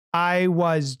I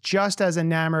was just as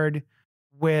enamored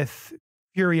with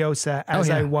Furiosa as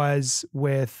I was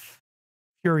with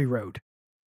Fury Road.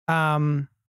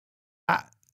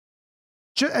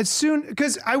 As soon,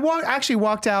 because I actually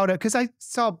walked out, because I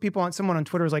saw someone on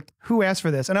Twitter was like, who asked for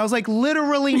this? And I was like,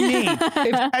 literally me.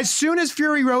 As soon as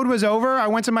Fury Road was over, I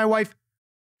went to my wife,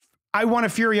 I want a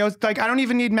Furiosa. Like, I don't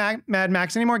even need Mad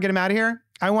Max anymore. Get him out of here.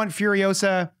 I want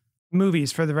Furiosa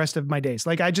movies for the rest of my days.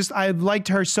 Like, I liked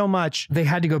her so much. They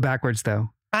had to go backwards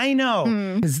though. I know.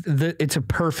 It's a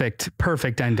perfect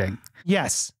ending.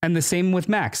 Yes. And the same with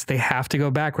Max. They have to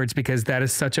go backwards because that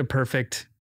is such a perfect.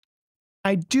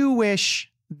 I do wish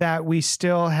that we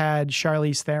still had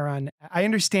Charlize Theron. I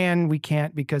understand we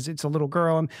can't because it's a little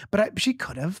girl, but she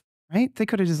could have, right? They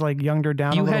could have just like younged her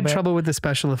down a little bit. You had trouble with the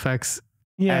special effects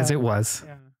as it was.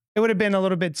 Yeah. It would have been a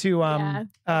little bit too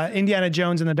Indiana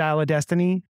Jones and the Dial of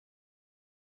Destiny.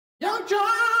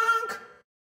 YUNKJunk!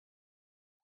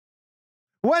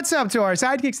 What's up to our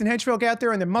sidekicks and henchfolk out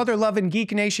there in the mother-loving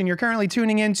geek nation? You're currently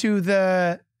tuning into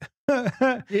the...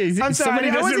 I'm sorry,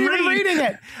 I wasn't even reading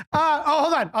it.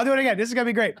 Hold on. I'll do it again. This is going to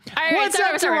be great. What's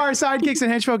up to our sidekicks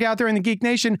and henchfolk out there in the geek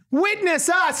nation? Witness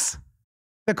us!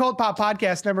 The CultPop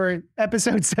podcast number,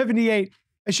 episode 78.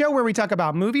 A show where we talk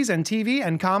about movies and TV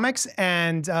and comics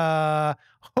and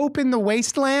Hope in the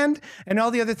Wasteland and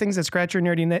all the other things that scratch your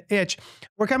nerdy itch.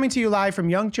 We're coming to you live from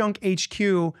YUNKJunk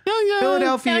HQ,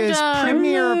 Philadelphia's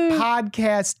premier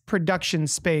podcast production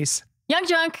space.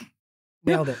 YUNKJunk.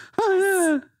 Nailed it.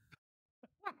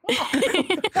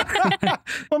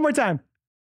 One more time.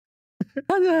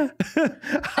 I'm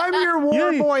your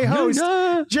war boy host,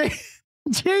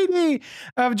 JD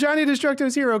of Johnny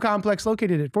Destructo's Hero Complex,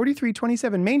 located at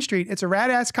 4327 Main Street. It's a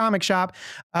rad-ass comic shop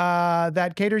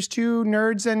that caters to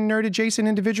nerds and nerd-adjacent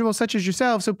individuals such as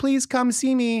yourself. So please come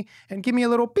see me and give me a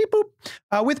little beep boop.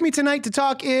 With me tonight to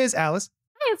talk is Alice.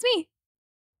 Hi, it's me.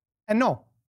 And Noel.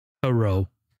 Hello.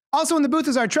 Also in the booth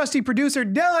is our trusty producer,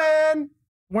 Dylan.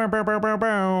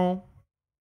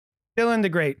 Dylan the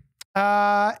Great.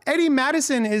 Eddie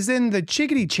Madison is in the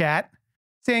Chickadee chat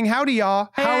saying, howdy, y'all.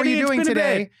 How are you doing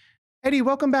today? Eddie,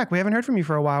 welcome back. We haven't heard from you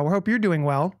for a while. We hope you're doing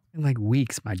well. In like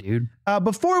weeks, my dude.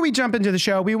 Before we jump into the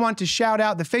show, we want to shout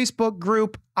out the Facebook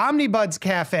group Omnibuds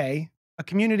Cafe, a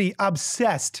community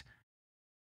obsessed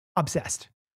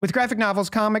with graphic novels,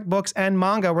 comic books, and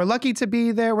manga. We're lucky to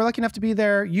be there. We're lucky enough to be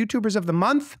there. YouTubers of the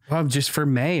month. Well, just for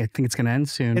May. I think it's going to end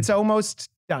soon. It's almost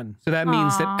done. So that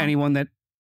means that anyone that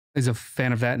is a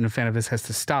fan of that and a fan of this has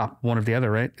to stop one of the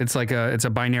other, right? It's like it's a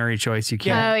binary choice. You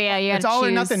can't. Oh yeah, you it's all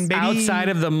or nothing, baby. Outside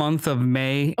of the month of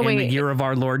May in the year of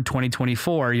our Lord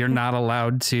 2024, you're not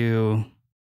allowed to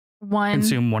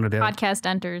consume one of the podcast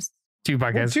enters. Two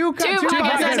podcasts. Two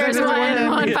podcasts enters.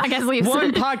 One podcast leaves.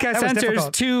 One podcast enters.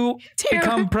 Two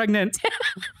become pregnant.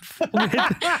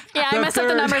 Yeah, I messed up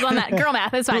the numbers on that. Girl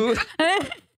math. It's fine.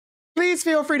 Please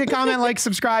feel free to comment, like,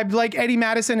 subscribe, like Eddie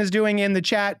Madison is doing in the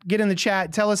chat. Get in the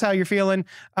chat. Tell us how you're feeling.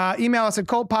 Email us at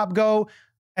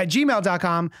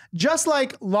cultpopgo@gmail.com. Just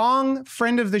like long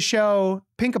friend of the show,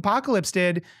 Pink Apocalypse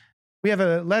did. We have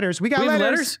letters. We got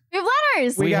letters. We have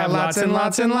letters. We got lots and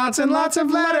lots and lots and lots of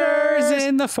letters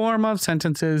in the form of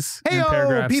sentences and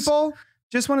paragraphs. People,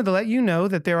 just wanted to let you know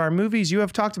that there are movies you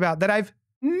have talked about that I've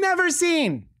never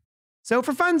seen. So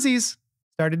for funsies,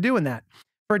 started doing that.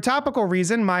 For a topical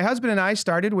reason, my husband and I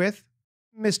started with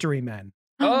Mystery Men.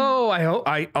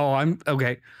 I'm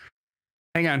okay.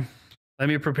 Hang on. Let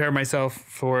me prepare myself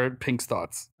for Pink's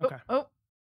thoughts. Okay.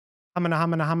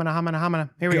 Hamana.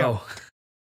 Here we go.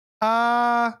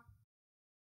 Oh,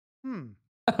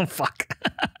 fuck.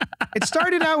 It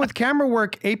started out with camera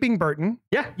work aping Burton.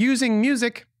 Yeah. Using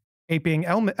music aping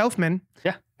Elfman.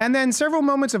 Yeah. And then several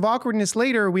moments of awkwardness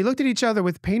later, we looked at each other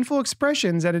with painful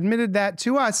expressions that admitted that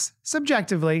to us,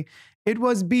 subjectively, it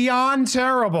was beyond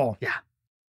terrible. Yeah.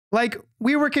 Like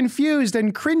we were confused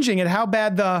and cringing at how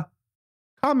bad the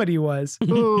comedy was.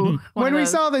 Ooh, when we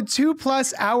saw the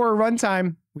 2+ hour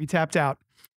runtime, we tapped out.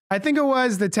 I think it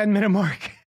was the 10-minute mark.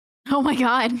 Oh my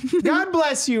God. God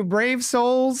bless you, brave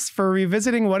souls, for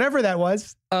revisiting whatever that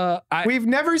was. We've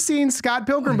never seen Scott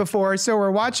Pilgrim before, so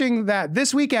we're watching that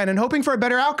this weekend and hoping for a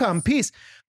better outcome. Peace.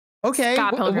 Okay.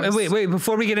 Wait.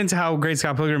 Before we get into how great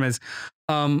Scott Pilgrim is,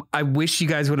 I wish you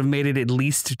guys would have made it at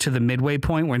least to the midway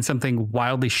point when something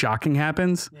wildly shocking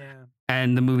happens. Yeah.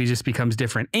 And the movie just becomes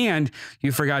different. And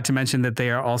you forgot to mention that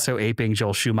they are also aping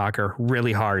Joel Schumacher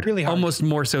really hard. Almost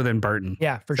more so than Burton.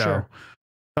 Yeah, for sure.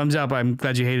 Thumbs up. I'm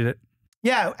glad you hated it.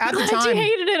 Yeah, at the time. Glad you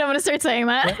hated it. I'm going to start saying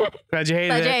that. Glad you hated it.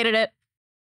 Glad you hated it.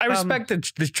 I respect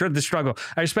the struggle.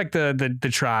 I respect the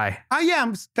try.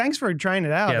 Yeah, thanks for trying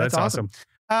it out. Yeah, that's awesome.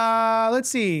 Let's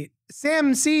see.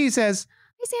 Sam C says,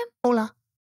 Hey, Sam. Hola.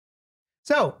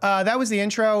 So that was the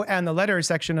intro and the letter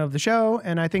section of the show,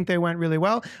 and I think they went really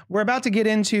well. We're about to get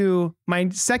into my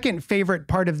second favorite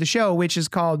part of the show, which is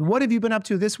called What Have You Been Up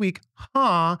To This Week,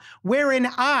 Huh? Wherein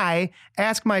I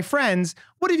ask my friends,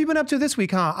 what have you been up to this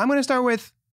week, huh? I'm going to start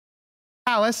with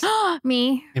Alice.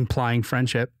 Me. Implying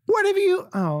friendship. What have you...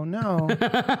 Oh, no.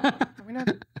 Are we not...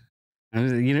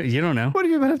 You don't know. What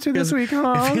have you been up to this week,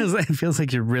 huh? It feels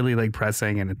like you're really like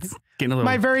pressing, and it's getting a little.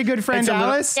 My very good friend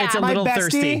Alice. It's a little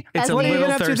thirsty. It's a what have you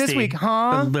little been up to this week, huh?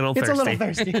 A little thirsty. It's a little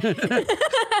thirsty.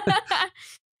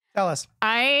 Tell us.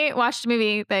 I watched a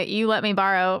movie that you let me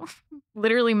borrow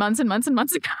literally months and months and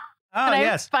months ago. Oh,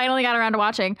 yes. I finally got around to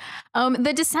watching.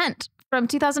 The Descent from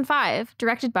 2005,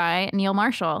 directed by Neil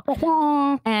Marshall.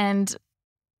 And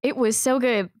it was so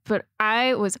good, but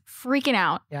I was freaking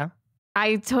out. Yeah.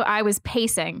 I was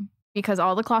pacing because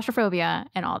all the claustrophobia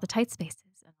and all the tight spaces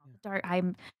and all the dark.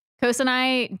 Kos and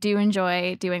I do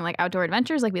enjoy doing like outdoor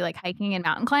adventures, like we like hiking and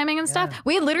mountain climbing and stuff.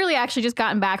 We had literally actually just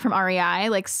gotten back from REI,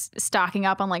 like stocking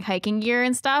up on like hiking gear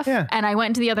and stuff. Yeah. And I went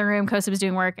into the other room. Kos was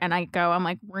doing work, and I'm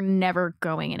like, we're never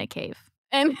going in a cave.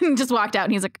 And just walked out,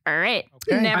 and he's like, all right,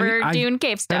 never doing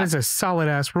cave stuff. That is a solid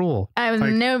ass rule. I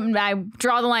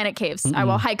draw the line at caves. I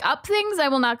will hike up things. I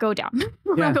will not go down.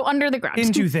 I will go under the ground.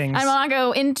 Into things. I will not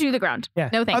go into the ground. Yeah.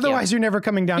 No, thank you. Otherwise, you're never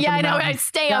coming down from the mountain. I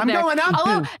stay up there. I'm going up.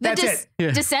 Although the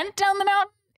descent down the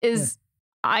mountain is,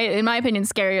 in my opinion,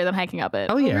 scarier than hiking up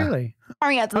it. Oh, yeah. Really? Oh,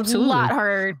 yeah, it's a lot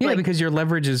harder. Yeah, because your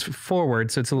leverage is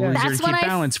forward, so it's a little easier to keep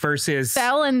balance versus...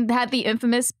 fell and had the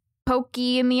infamous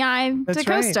pokey in the eye to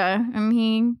Costa. And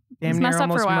he damn near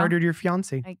almost murdered your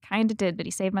fiance. I kind of did, but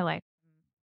he saved my life.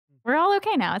 We're all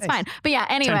okay now. It's fine. But yeah,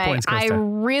 anyway, I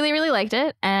really, really liked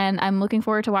it. And I'm looking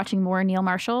forward to watching more Neil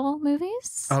Marshall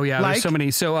movies. Oh, yeah. There's so many.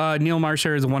 So Neil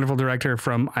Marshall is a wonderful director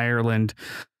from Ireland.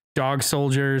 Dog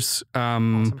Soldiers,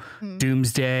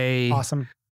 Doomsday. Awesome.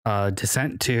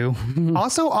 Descent 2.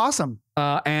 Also awesome.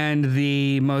 And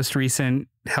the most recent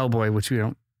Hellboy, which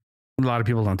a lot of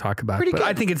people don't talk about. But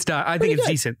I think it's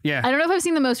decent. Yeah. I don't know if I've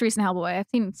seen the most recent Hellboy. I've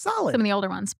seen some of the older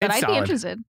ones, but I'd be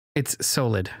interested. It's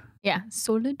solid. Yeah.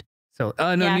 Solid. So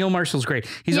Neil Marshall's great.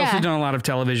 He's also done a lot of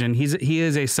television. He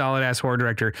is a solid ass horror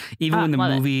director. Even when the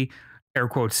movie air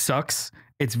quotes sucks,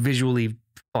 it's visually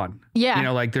fun. Yeah. You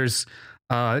know, like there's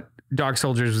Dog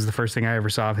Soldiers was the first thing I ever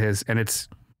saw of his, and it's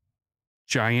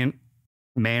giant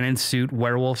man in suit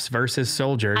werewolves versus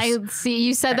soldiers. I see.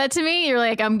 You said that to me. You're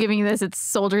like, I'm giving you this. It's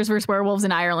soldiers versus werewolves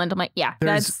in Ireland. I'm like, yeah,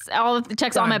 that's all.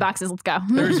 Checks all my boxes. Let's go.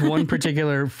 There's one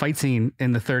particular fight scene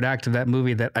in the third act of that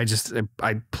movie that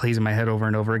I plays in my head over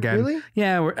and over again. Really?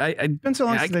 Yeah. It's been so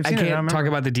long since I've seen it. I can't talk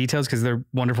about the details because they're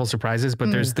wonderful surprises.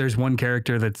 But there's one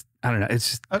character that's, I don't know. It's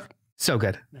just so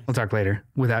good. Nice. We'll talk later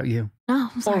without you.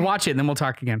 Oh, or watch it and then we'll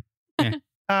talk again. Yeah.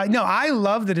 No, I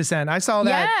love The Descent. I saw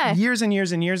that years and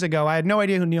years and years ago. I had no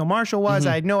idea who Neil Marshall was.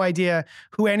 I had no idea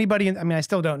who anybody, I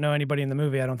still don't know anybody in the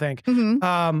movie, I don't think.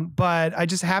 But I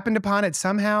just happened upon it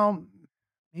somehow.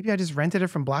 Maybe I just rented it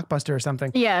from Blockbuster or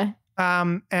something. Yeah.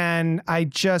 And I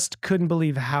just couldn't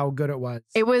believe how good it was.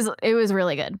 It was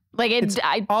really good. Like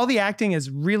all the acting is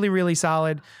really, really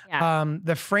solid. Yeah.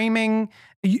 The framing,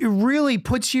 it really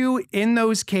puts you in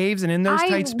those caves and in those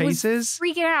tight spaces. I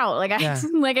was freaking out.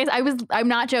 I'm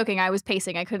not joking. I was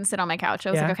pacing. I couldn't sit on my couch.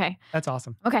 I was like, okay. That's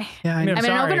awesome. Okay. Yeah, I'm sorry,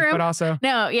 an open room. But also.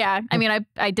 No, yeah. I mean,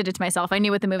 I did it to myself. I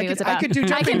knew what the movie was about. I could do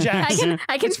jumping jacks.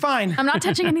 I can. It's fine. I'm not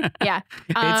touching anything. Yeah.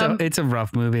 It's a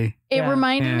rough movie. It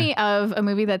reminded me of a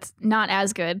movie that's not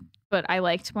as good, but I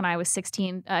liked when I was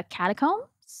 16, Catacombs.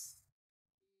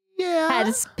 Yeah.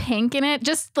 Had pink in it.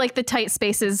 Just like the tight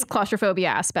spaces, claustrophobia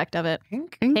aspect of it.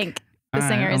 Pink. The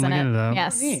singer is in it.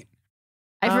 Yes. Neat.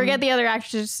 I forget the other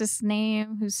actress's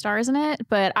name who stars in it,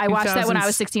 but I watched that when I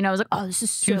was 16. I was like, oh, this is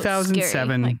so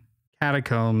 2007 scary.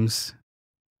 Catacombs.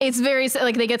 It's very,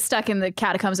 like, they get stuck in the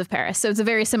catacombs of Paris. So it's a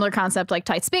very similar concept, like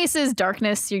tight spaces,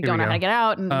 darkness. You don't know how to get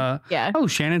out. And, Oh,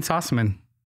 Shannon Sossaman.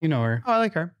 You know her. Oh, I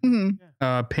like her.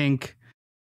 Pink.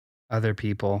 Other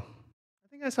people. I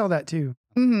think I saw that too.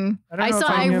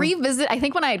 I revisit. I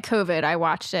think when I had COVID, I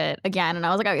watched it again, and I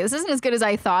was like, okay, this isn't as good as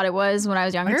I thought it was when I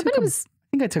was younger. But it was. I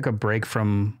think I took a break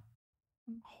from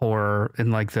horror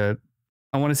in like I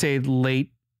want to say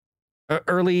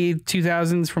early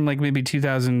 2000s, from like maybe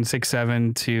 2006,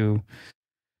 7 to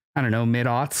I don't know,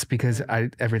 mid-aughts, because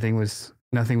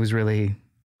nothing was really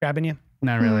grabbing you.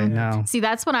 Not really. No. See,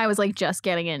 that's when I was like just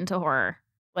getting into horror.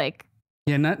 Like,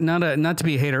 yeah, not to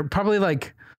be a hater, probably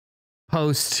like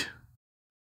post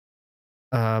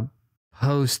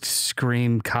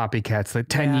Scream copycats, like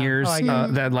 10 years,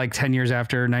 that like 10 years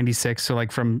after 96. So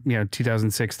like from,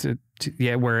 2006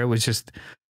 to where it was just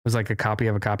was like a copy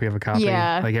of a copy of a copy.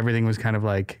 Yeah. Like everything was kind of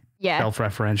like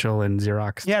self-referential and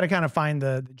Xerox. Yeah, to kind of find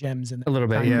the gems in a little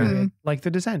bit, yeah. Like The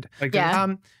Descent. Like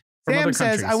Sam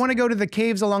says, I want to go to the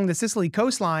caves along the Sicily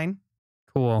coastline.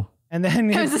 Cool. And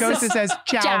then Costa says,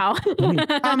 ciao.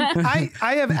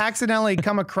 I have accidentally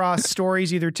come across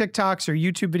stories, either TikToks or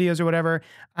YouTube videos or whatever,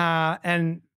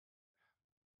 and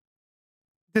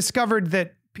discovered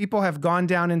that people have gone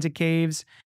down into caves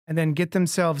and then get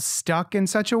themselves stuck in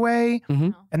such a way,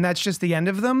 and that's just the end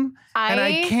of them. And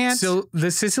I can't. So the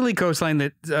Sicily coastline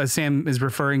that Sam is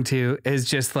referring to is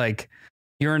just like,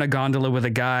 you're in a gondola with a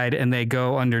guide and they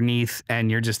go underneath and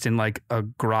you're just in like a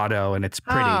grotto and it's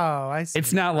pretty. Oh, I see.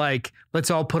 It's not like, let's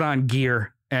all put on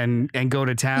gear and go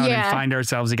to town and find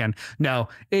ourselves again. No,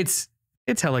 it's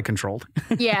hella controlled.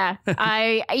 Yeah.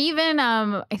 I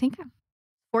think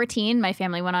 14, my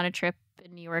family went on a trip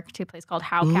in New York to a place called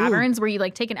Howe Caverns, where you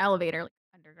like take an elevator like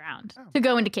underground to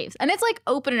go into caves, and it's like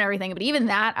open and everything. But even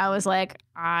that, I was like,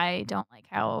 I don't like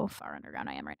how far underground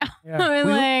I am right now.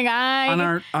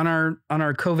 Yeah. On our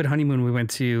COVID honeymoon, we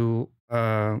went to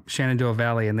Shenandoah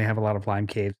Valley, and they have a lot of lime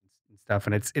caves and stuff,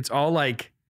 and it's all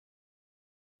like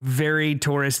very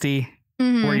touristy,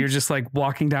 where you're just like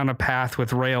walking down a path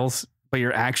with rails, but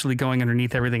you're actually going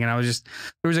underneath everything. And there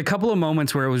was a couple of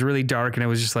moments where it was really dark, and it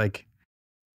was just like,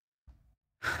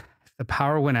 the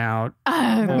power went out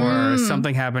or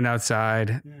something happened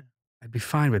outside, I'd be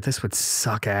fine, but this would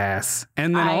suck ass.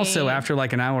 And then also after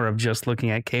like an hour of just looking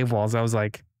at cave walls, I was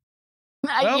like,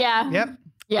 Can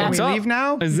we leave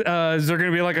now? Is there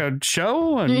going to be like a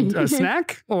show and a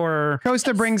snack? Or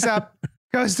Costa brings up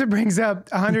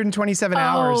 127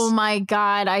 hours. Oh my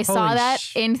God. I saw that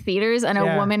in theaters, and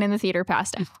a woman in the theater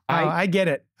passed out. I get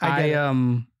it.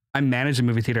 I managed a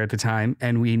movie theater at the time,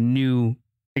 and we knew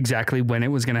exactly when it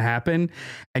was going to happen,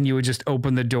 and you would just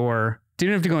open the door.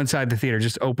 Didn't have to go inside the theater,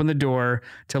 just open the door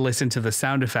to listen to the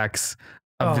sound effects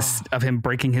of of him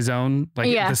breaking his own, like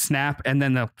the snap, and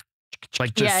then the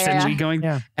like just synergy going,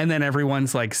 and then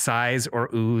everyone's like sighs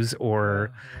or ooze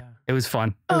or it was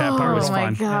fun. That part was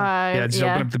fun. God. Yeah, just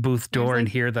open up the booth door and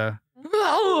hear the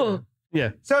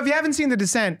So if you haven't seen The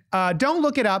Descent, don't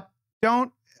look it up.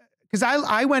 Don't, because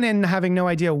I went in having no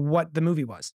idea what the movie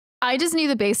was. I just knew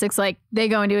the basics, like they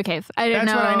go into a cave. I didn't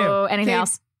know anything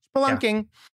else. Spelunking.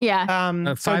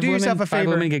 Yeah. So do yourself a favor. 5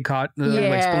 women get caught, like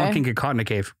spelunking get caught in a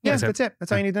cave. Yeah, that's it.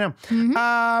 That's all you need to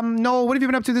know. Noel, what have you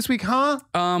been up to this week, huh?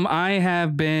 I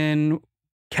have been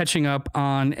catching up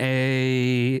on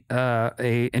a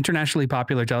internationally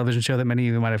popular television show that many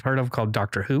of you might have heard of called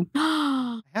Doctor Who.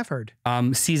 I have heard.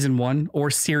 Season 1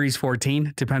 or series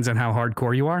 14, depends on how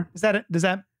hardcore you are. Is that it? Does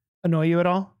that annoy you at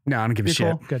all? No, I don't give a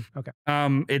shit. Cool? Good. Okay.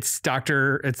 It's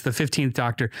the 15th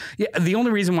Doctor. Yeah. The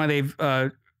only reason why they've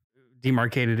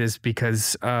demarcated is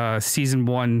because season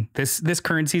 1, this most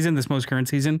current season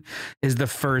is the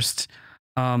first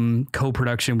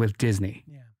co-production with Disney.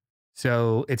 Yeah.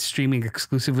 So it's streaming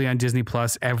exclusively on Disney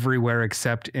Plus everywhere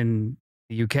except in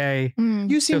the UK.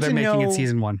 So they're making it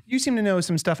season 1. You seem to know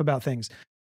some stuff about things.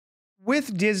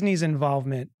 With Disney's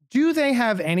involvement, do they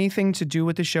have anything to do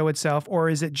with the show itself, or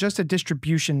is it just a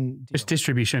distribution deal? Just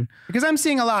distribution. Because I'm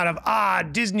seeing a lot of,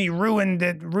 Disney ruined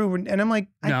it, and I'm like,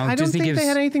 I don't think they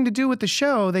had anything to do with the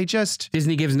show. They just...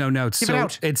 Disney gives no notes. So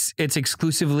it's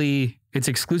exclusively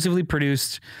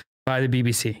produced by the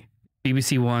BBC.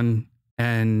 BBC One,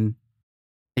 and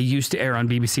it used to air on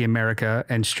BBC America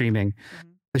and streaming.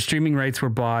 The streaming rights were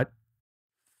bought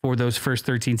for those first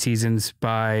 13 seasons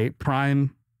by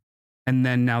Prime, and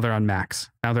then now they're on Max.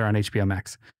 Now they're on HBO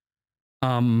Max.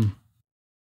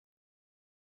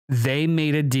 They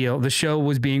made a deal. The show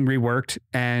was being reworked,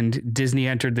 and Disney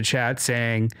entered the chat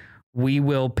saying, "We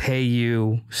will pay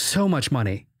you so much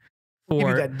money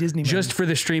for that Disney just money. For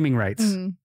the streaming rights."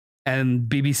 And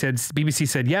BBC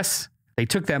said yes. They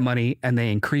took that money and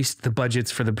they increased the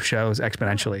budgets for the shows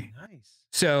exponentially. Oh, nice.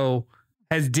 So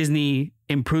has Disney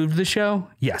improved the show?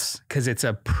 Yes, because it's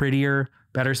a prettier,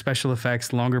 better special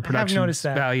effects, longer production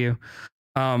value.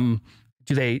 Do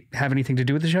they have anything to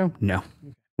do with the show? No,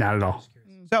 not at all.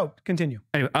 So continue.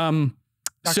 Anyway,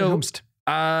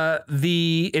 the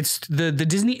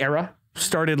Disney era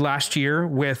started last year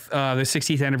with the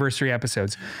 60th anniversary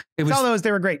episodes. It was all those,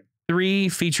 they were great. 3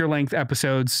 feature-length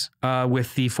episodes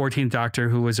with the 14th Doctor,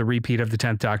 who was a repeat of the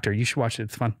 10th Doctor. You should watch it.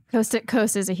 It's fun.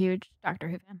 Coast is a huge Doctor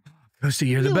Who fan. Costa,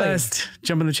 you're the best.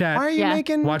 Jump in the chat. Why are you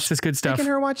watch this good stuff? Making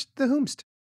her watch the Whomst.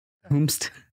 We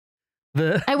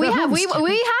have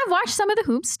watched some of the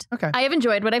Whomst. Okay. I have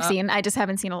enjoyed what I've seen. I just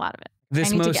haven't seen a lot of it.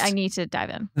 I need to dive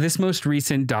in. This most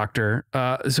recent Doctor.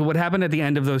 So what happened at the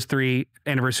end of those 3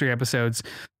 anniversary episodes?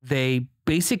 They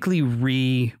basically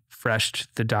refreshed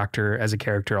the Doctor as a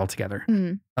character altogether.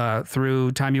 Mm-hmm.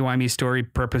 Through timey-wimey story,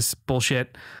 purpose,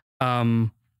 bullshit.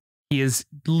 He is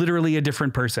literally a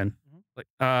different person.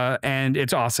 And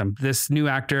it's awesome. This new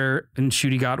actor,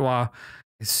 Ncuti Gatwa,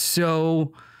 is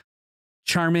so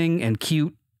charming and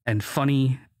cute and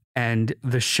funny. And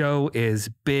the show is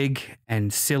big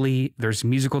and silly. There's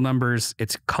musical numbers.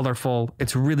 It's colorful.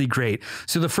 It's really great.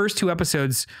 So the first 2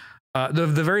 episodes, the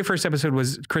very first episode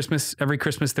was Christmas. Every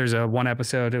Christmas, there's a 1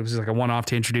 episode. It was like a one-off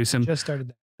to introduce him. Just started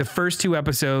that. The first 2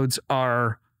 episodes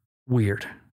are weird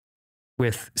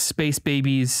with space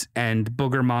babies and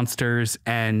booger monsters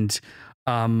and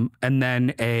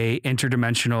then a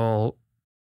interdimensional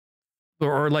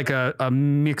or like a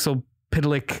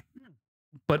mixopidalic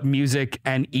but music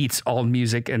and eats all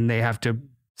music and they have to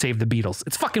save the Beatles.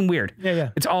 It's fucking weird. Yeah.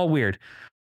 It's all weird.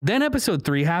 Then episode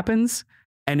 3 happens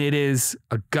and it is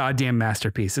a goddamn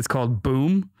masterpiece. It's called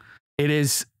Boom. It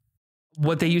is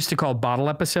what they used to call bottle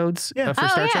episodes for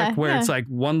Star Trek, where it's like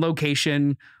one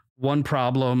location, one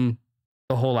problem,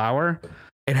 the whole hour.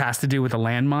 It has to do with a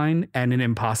landmine and an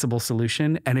impossible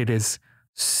solution. And it is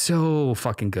so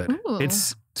fucking good. Ooh.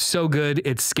 It's so good.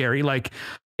 It's scary. Like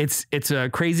it's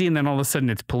crazy. And then all of a sudden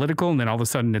it's political. And then all of a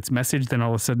sudden it's message. Then all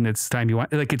of a sudden it's time you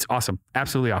want. Like it's awesome.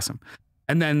 Absolutely awesome.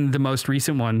 And then the most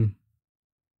recent one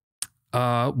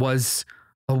was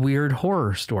a weird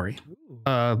horror story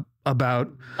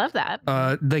about. Love that.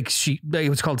 It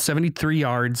was called 73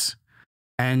 Yards.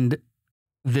 And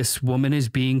this woman is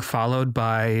being followed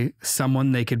by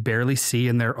someone they could barely see.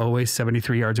 And they're always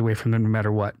 73 yards away from them no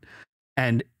matter what.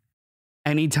 And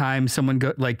anytime someone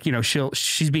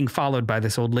she's being followed by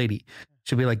this old lady.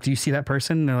 She'll be like, do you see that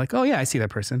person? And they're like, oh yeah, I see that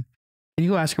person. And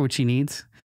you go ask her what she needs.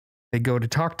 They go to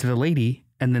talk to the lady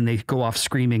and then they go off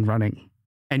screaming, running.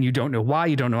 And you don't know why,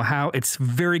 you don't know how. It's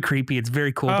very creepy. It's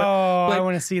very cool. But I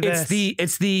want to see this.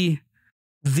 It's the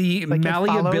like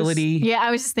malleability. Yeah,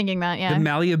 I was just thinking that. Yeah. The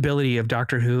malleability of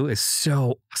Doctor Who is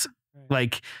so awesome.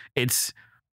 Like it's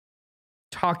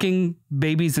talking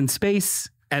babies in space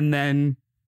and then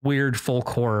weird folk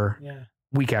horror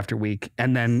week after week.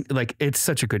 And then like, it's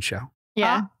such a good show.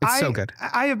 Yeah. It's so good.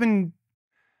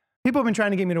 People have been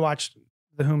trying to get me to watch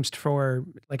The Whomst for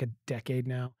like a decade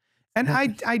now. And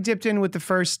I dipped in with the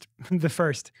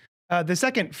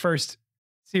second first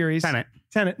series.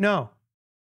 Tenet. No.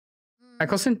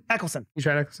 Eccleston? You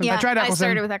tried Eccleston? Yeah, I tried Eccleston. I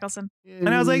started with Eccleston. And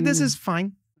I was like, this is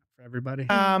fine. For everybody.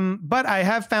 But I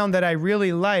have found that I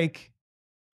really like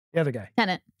the other guy.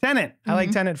 Tenet. I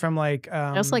like Tenet from like...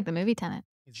 I also like the movie Tenet.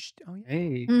 Oh, yeah.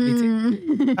 Hey.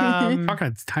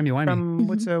 Talking timey-wimey. From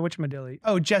whatchamadilly?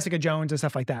 Oh, Jessica Jones and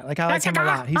stuff like that. Like I like him a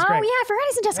lot. He's great. Oh yeah, I forgot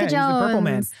he's in Jessica Jones. He's the Purple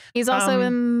Man. He's also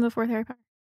in the 4th Harry Potter.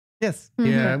 Yes.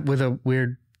 Yeah, with a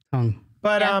weird tongue.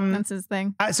 But that's his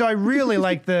thing. So I really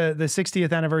like the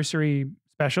 60th anniversary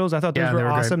specials. I thought those were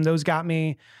awesome. Great. Those got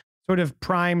me sort of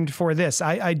primed for this.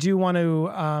 I do want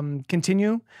to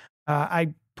continue. I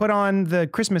put on the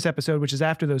Christmas episode, which is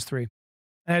after those 3.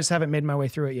 And I just haven't made my way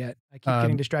through it yet. I keep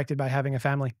getting distracted by having a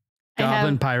family.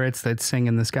 Goblin pirates that sing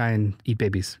in the sky and eat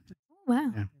babies.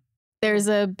 Wow. Yeah. There's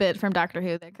a bit from Doctor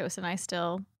Who that Coast and I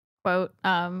still quote.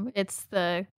 It's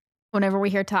whenever we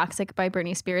hear Toxic by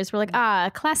Britney Spears, we're like,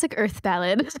 classic Earth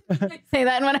ballad. Say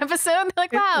that in one episode. They're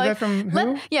like, wow. Is that from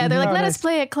who? They're like, let us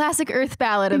play a classic Earth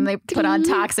ballad. And they put on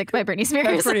Toxic by Britney Spears.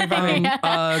 That's pretty funny.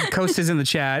 Costa's in the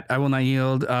chat. I will not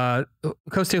yield.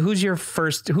 Costa, who's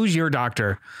your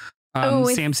doctor?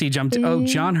 Sam C jumped. Oh,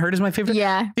 John Hurt is my favorite.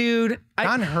 Yeah. Dude.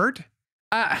 John Hurt?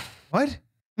 What?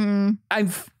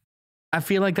 I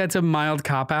feel like that's a mild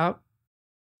cop-out.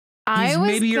 He's I was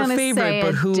maybe your favorite,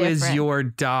 but who is your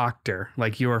doctor?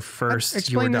 Like your first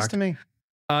Explain this to me.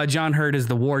 John Hurt is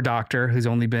the war doctor who's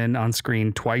only been on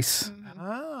screen twice.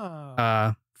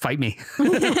 Oh. Fight me. All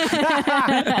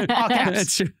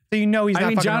caps. So you know he's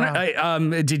not fucking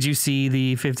around. Did you see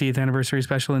the 50th anniversary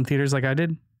special in theaters like I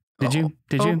did? Did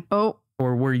you? Oh.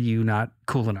 Or were you not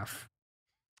cool enough?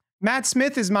 Matt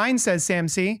Smith is mine, says Sam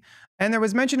C. And there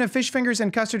was mention of fish fingers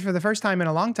and custard for the first time in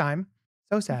a long time.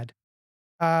 So sad.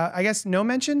 I guess no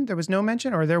mention? There was no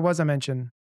mention? Or there was a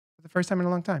mention for the first time in a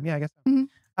long time? Yeah, I guess so. Mm-hmm.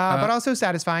 But also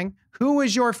satisfying. Who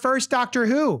was your first Doctor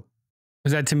Who?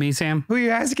 Was that to me, Sam? Who are you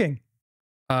asking?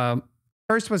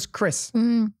 First was Chris.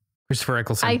 Christopher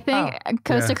Eccleston. I think,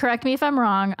 Costa, correct me if I'm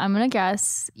wrong. I'm going to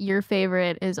guess your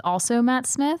favorite is also Matt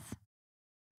Smith.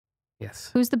 Yes.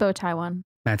 Who's the bow tie one?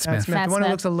 Matt Smith. The one who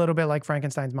looks a little bit like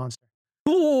Frankenstein's monster.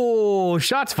 Oh,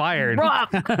 shots fired.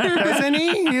 Doesn't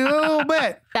he? A little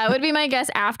bit. That would be my guess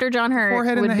after John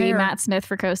Hurt would be Matt Smith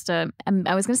for Costa.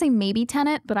 I was going to say maybe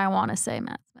Tenet, but I want to say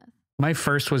Matt Smith. My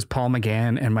first was Paul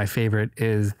McGann, and my favorite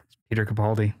is Peter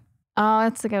Capaldi. Oh,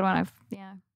 that's a good one.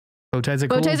 Bow ties are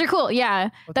cool. Bow ties are cool. Yeah.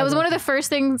 That was one of the first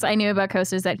things I knew about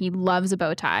Costa is that he loves a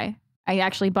bow tie. I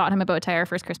actually bought him a bow tie our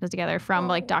first Christmas together from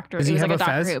like Doctor. It was like a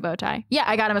Doctor Who bow tie. Yeah,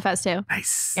 I got him a fez too.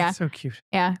 Nice. Yeah. So cute.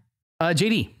 Yeah.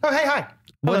 JD. Oh, hey, hi.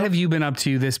 What Hello. have you been up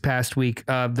to this past week?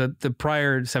 The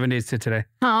prior 7 days to today.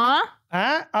 Huh?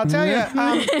 I'll tell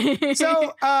you.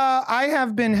 So I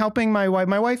have been helping my wife.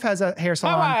 My wife has a hair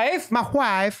salon. My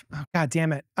wife. Oh, God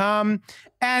damn it. And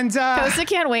Costa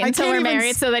can't wait until we're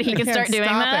married so that he can start doing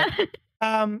that.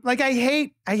 Like I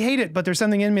hate it, but there's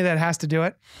something in me that has to do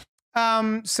it.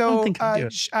 So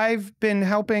I've been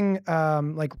helping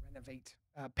like renovate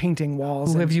painting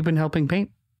walls. Who have you been helping paint?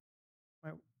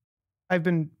 I've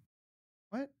been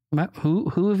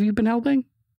who have you been helping?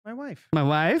 My wife. My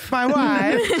wife? My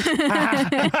wife.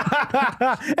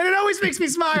 And it always makes me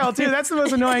smile too. That's the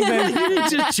most annoying thing. You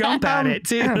just jump at it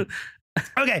too.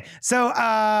 Okay, so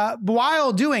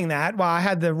while doing that, while I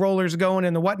had the rollers going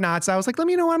and the whatnots, I was like, let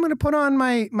me know what I'm going to put on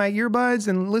my earbuds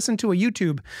and listen to a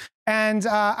YouTube. And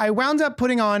I wound up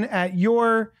putting on at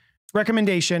your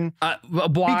recommendation.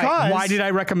 Why did I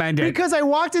recommend it? Because I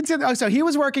walked into so he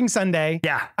was working Sunday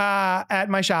at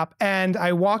my shop, and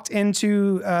I walked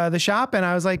into the shop and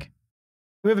I was like,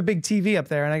 we have a big TV up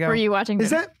there. And I go, were you watching?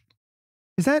 Is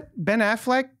that Ben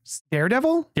Affleck's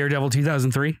Daredevil? Daredevil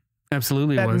 2003.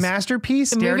 Absolutely, that was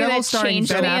masterpiece. The movie Daredevil that starring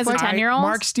changed Ben me as a Affleck, 10-year-old.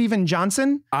 Mark Steven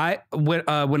Johnson.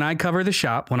 When I cover the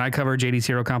shop, when I cover JD's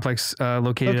Hero Complex,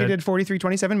 located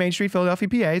 4327 Main Street, Philadelphia,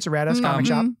 PA. It's a rad-ass comic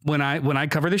shop. When I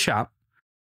cover the shop,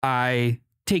 I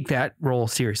take that role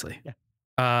seriously.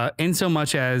 Yeah. In so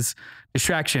much as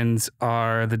distractions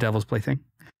are the devil's plaything,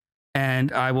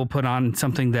 and I will put on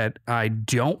something that I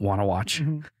don't want to watch.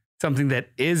 Mm-hmm. Something that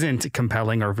isn't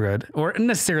compelling or good or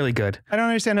necessarily good. I don't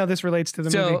understand how this relates to the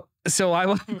movie.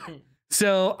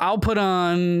 So I'll put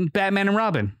on Batman and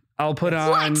Robin. I'll put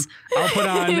on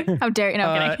How dare you? No,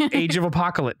 I'm kidding. Age of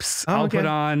Apocalypse. I'll put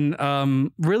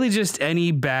on really just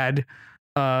any bad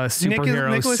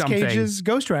superhero Nicolas something. Cage's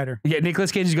Ghost Rider. Yeah,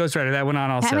 Nicolas Cage's Ghost Rider. That went on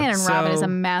also. Batman and Robin is a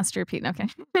masterpiece. Okay.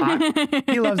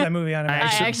 He loves that movie on him. I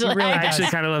actually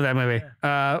kind of love that movie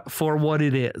for what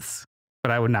it is. But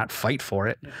I would not fight for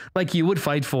it like you would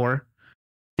fight for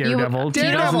Daredevil. You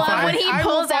don't love when he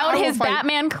pulls out his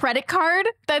Batman credit card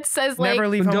that says like never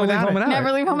leave home without it.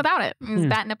 Never leave home without it. His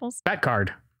bat nipples. Bat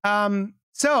card.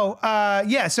 So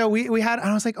we had.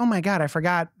 I was like, oh my God, I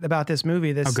forgot about this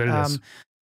movie. This how good it is.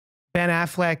 Ben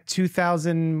Affleck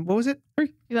 2000. What was it?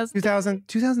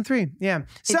 2003. Yeah.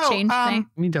 So let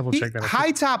me double check that.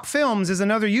 High Top Films is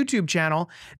another YouTube channel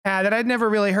that I'd never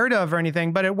really heard of or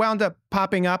anything, but it wound up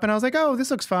popping up, and I was like, oh,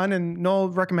 this looks fun. And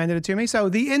Noel recommended it to me. So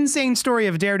The Insane Story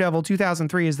of Daredevil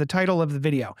 2003 is the title of the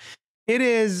video. It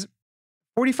is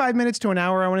 45 minutes to an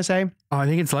hour, I want to say. Oh, I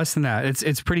think it's less than that.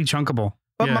 It's pretty chunkable.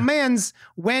 But my man's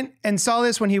went and saw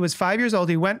this when he was 5 years old.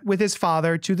 He went with his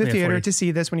father to the theater 40. to see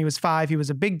this when he was 5. He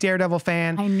was a big Daredevil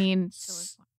fan. I mean,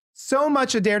 so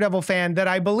much a Daredevil fan that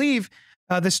I believe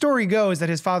the story goes that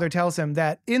his father tells him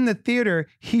that in the theater,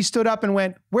 he stood up and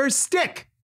went, "Where's Stick?"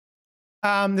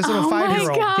 This little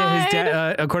 5-year-old. Yeah, his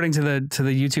dad, according to the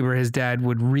YouTuber, his dad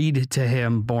would read to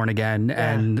him Born Again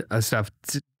and stuff.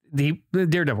 The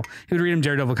Daredevil. He would read him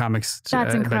Daredevil comics.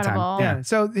 That's incredible. At that time. Yeah.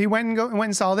 So he went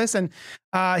and saw this, and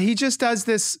he just does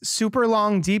this super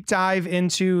long deep dive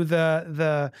into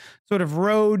the sort of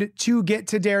road to get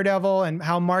to Daredevil and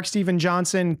how Mark Steven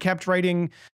Johnson kept writing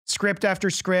script after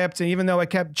script, and even though it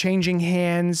kept changing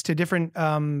hands to different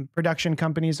production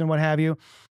companies and what have you.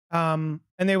 And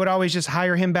they would always just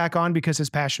hire him back on because his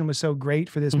passion was so great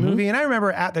for this movie. And I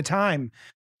remember at the time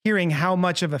hearing how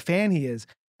much of a fan he is.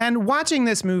 And watching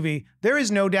this movie, there is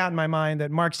no doubt in my mind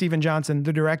that Mark Steven Johnson,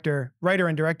 the writer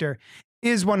and director,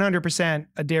 is 100%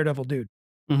 a Daredevil dude.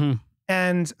 Mm-hmm.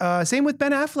 And same with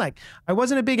Ben Affleck. I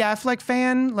wasn't a big Affleck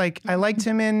fan. Like, I liked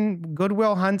him in Good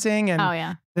Will Hunting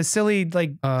and the silly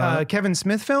Kevin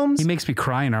Smith films. He makes me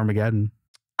cry in Armageddon.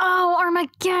 Oh,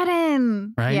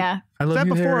 Armageddon. Right? Yeah. I love Is that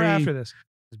you, before Harry. or after this? It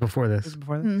was before this. It was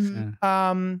before this?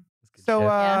 Mm-hmm.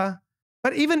 Yeah.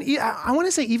 But even, I want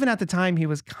to say even at the time, he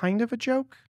was kind of a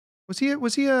joke. Was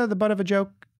he the butt of a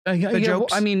joke? Well,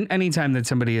 I mean, anytime that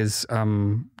somebody is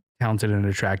talented and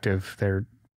attractive, they're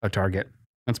a target.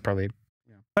 That's probably.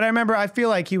 Yeah. But I remember, I feel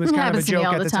like he was kind of a joke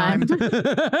at the time.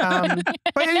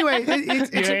 But anyway,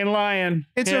 you ain't lying.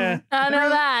 I know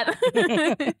that.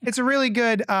 It's a really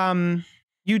good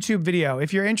YouTube video.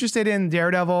 If you're interested in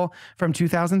Daredevil from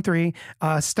 2003,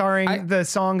 starring the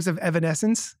songs of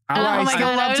Evanescence, who I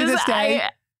still love to this day.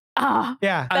 Oh,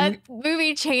 Yeah. that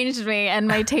movie changed me and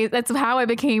my taste. That's how I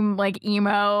became like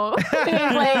emo.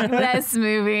 Like this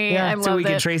movie. Yeah. I loved So we it.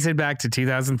 can trace it back to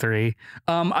 2003.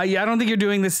 I don't think you're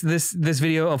doing this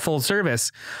video a full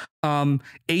service.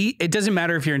 It doesn't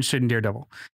matter if you're interested in Daredevil.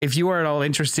 If you are at all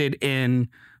interested in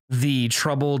the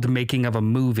troubled making of a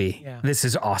movie, this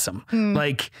is awesome.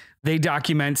 Like they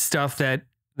document stuff that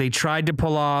they tried to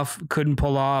pull off, couldn't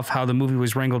pull off, how the movie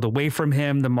was wrangled away from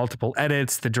him, the multiple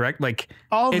edits, the direct, like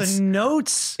all the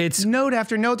notes. It's note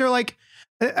after note. They're like,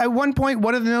 at one point,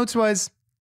 one of the notes was,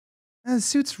 the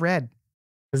suit's red.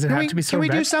 Does it have to be so red?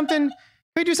 Can we do something?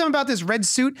 Can we do something about this red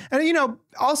suit? And you know,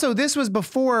 also this was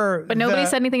before. But nobody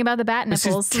said anything about the bat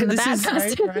nipples.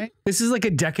 Right? This is like a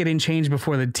decade and change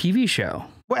before the TV show.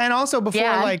 Well, and also before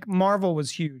like Marvel was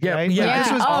huge, right? Yeah. Like,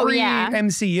 this was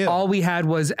pre-MCU. All we had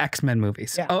was X-Men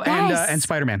movies. Yeah. Oh, and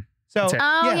Spider-Man. So Sam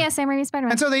Raimi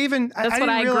Spider-Man. And so they even that's what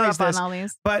I grew up on all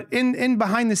these. But in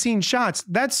behind the scenes shots,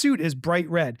 that suit is bright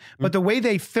red. But the way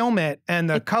they film it and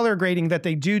the color grading that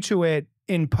they do to it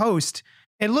in post,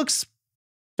 it looks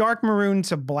dark maroon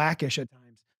to blackish at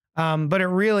times. But it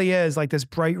really is like this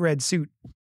bright red suit.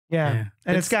 Yeah.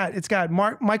 And it's got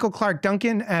Michael Clark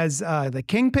Duncan as the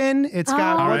Kingpin. It's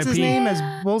got what's his name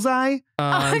as Bullseye?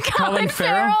 Colin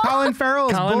Farrell. Colin Farrell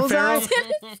as Bullseye.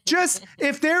 Just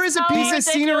if there is a piece of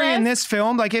scenery in this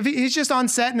film, like if he's just on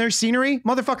set and there's scenery,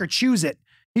 motherfucker, choose it.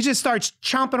 He just starts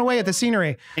chomping away at the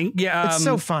scenery. Yeah, it's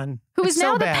so fun. Who is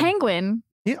now the Penguin?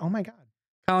 Yeah. Oh my God.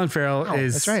 Colin Farrell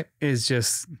is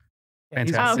just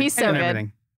fantastic. Oh, he's so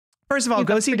good. First of all,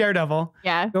 go see Daredevil.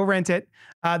 Yeah. Go rent it.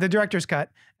 The director's cut.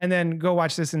 And then go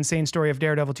watch this insane story of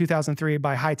Daredevil 2003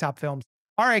 by High Top Films.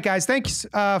 All right, guys. Thanks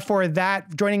for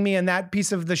that, joining me in that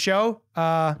piece of the show.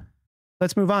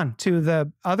 Let's move on to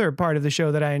the other part of the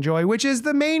show that I enjoy, which is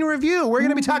the main review. We're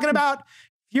going to be talking about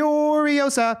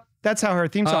Furiosa. That's how her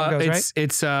theme song goes, right?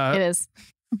 It is.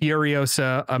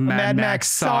 Furiosa, a Mad Max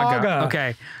saga.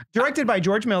 Okay. Directed by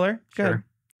George Miller. Sure.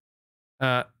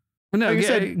 No,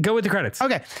 go with the credits.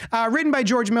 Okay. Written by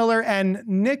George Miller and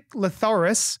Nick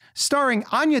Lathoris, starring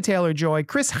Anya Taylor-Joy,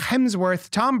 Chris Hemsworth,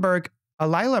 Tom Burke,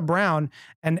 Alila Brown,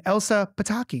 and Elsa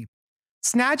Pataki.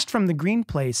 Snatched from the green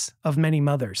place of many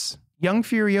mothers, young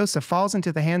Furiosa falls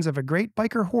into the hands of a great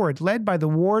biker horde led by the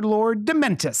warlord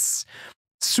Dementus.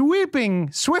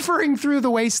 Swiffering through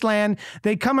the wasteland,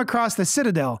 they come across the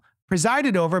Citadel,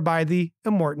 presided over by the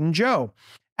Immortan Joe.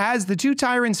 As the two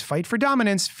tyrants fight for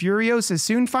dominance, Furiosa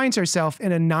soon finds herself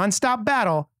in a nonstop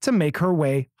battle to make her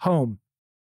way home.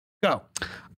 Go.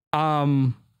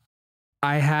 I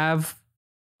have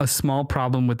a small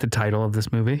problem with the title of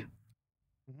this movie.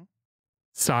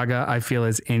 Saga, I feel,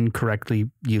 is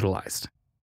incorrectly utilized.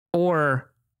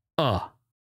 Or,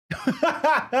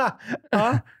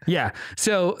 yeah.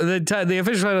 So the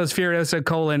official title is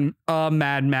Furiosa: a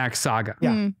Mad Max Saga.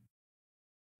 Yeah.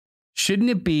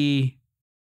 Shouldn't it be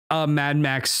a Mad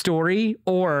Max story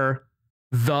or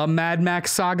the Mad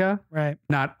Max Saga? Right.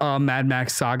 Not a Mad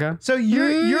Max Saga. So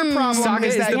your problem Saga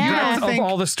is that the you breadth don't think of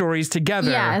all the stories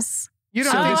together. Yes. You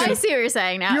don't I think see what you're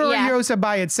saying now. Furiosa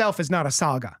by itself is not a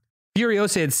saga.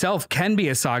 Furiosa itself can be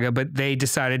a saga, but they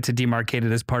decided to demarcate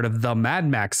it as part of the Mad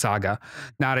Max saga,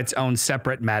 not its own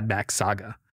separate Mad Max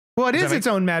saga. Well, it is its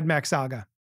own Mad Max saga.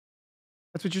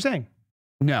 That's what you're saying.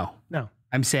 No.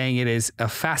 I'm saying it is a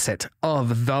facet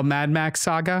of the Mad Max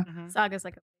saga. Saga's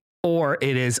like or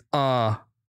it is a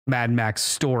Mad Max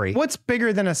story. What's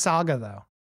bigger than a saga, though?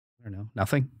 I don't know.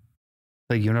 Nothing.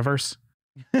 The universe.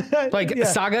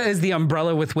 Saga is the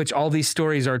umbrella with which all these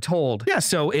stories are told. Yeah.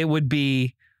 So it would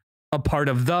be a part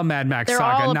of the Mad Max They're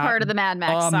saga, all not part of the Mad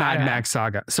Max saga. Mad Max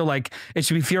saga. So it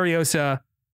should be Furiosa,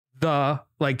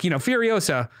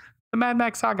 Furiosa, the Mad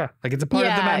Max saga. Like it's a part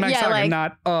of the Mad Max saga,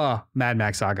 not a Mad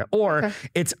Max saga. Or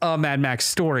it's a Mad Max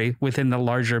story within the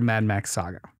larger Mad Max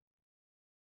saga.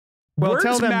 Well,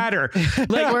 words matter.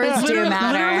 Like words do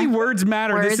matter. Literally, words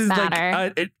matter. Words this is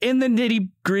matter. Like in the nitty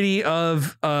gritty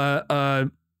of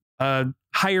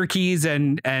hierarchies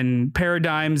and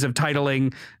paradigms of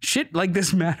titling. Shit like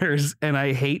this matters, and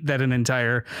I hate that an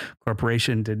entire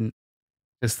corporation didn't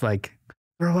just like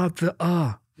throw out the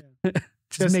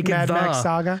just make Mad Max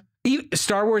saga.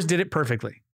 Star Wars did it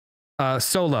perfectly.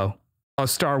 Solo, a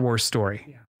Star Wars story.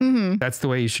 Yeah. Mm-hmm. That's the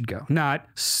way you should go.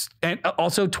 And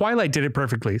also Twilight did it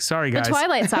perfectly. Sorry, guys. The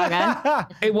Twilight Saga.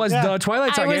 It was the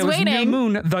Twilight Saga. It was New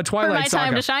Moon, the Twilight Saga. For my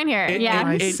time to shine here.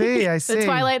 I see. The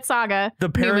Twilight Saga. The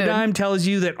paradigm tells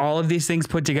you that all of these things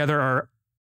put together are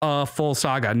a full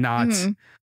saga, not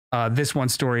this one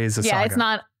story is a saga. Yeah, it's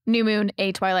not New Moon,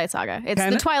 a Twilight Saga. It's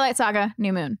the Twilight Saga,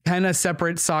 New Moon. Can a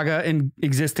separate saga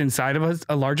exist inside of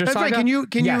a larger saga? Right. Can you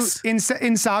in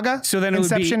Saga? So then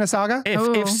Inception it would be, a saga?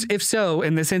 If so,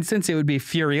 in this instance, it would be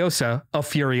Furiosa, a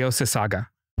Furiosa saga.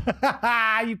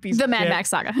 You piece the of Mad shit. Max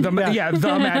Saga. The Mad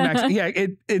Max. Yeah,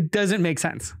 it doesn't make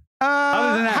sense.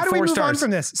 Other than that, how do we 4 move stars. on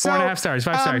from this? So, 4.5 stars,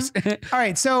 5 stars. All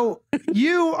right, so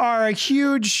you are a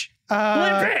huge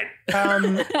Mad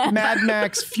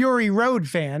Max Fury Road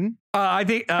fan. I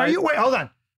think. Are you? Wait, hold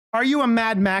on. Are you a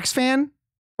Mad Max fan,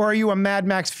 or are you a Mad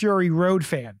Max Fury Road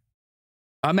fan?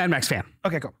 A Mad Max fan.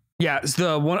 Okay, cool. Yeah, it's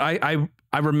the one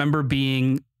I remember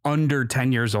being under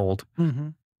 10 years old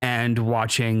and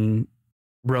watching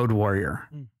Road Warrior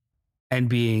and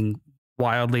being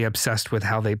wildly obsessed with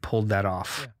how they pulled that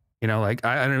off. Yeah. You know, like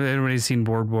I don't know if anybody's seen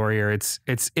Road Warrior. It's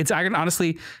I can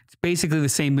honestly, it's basically the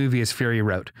same movie as Fury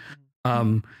Road.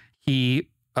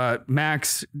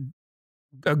 Max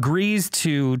agrees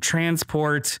to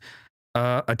transport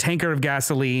a tanker of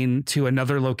gasoline to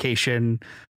another location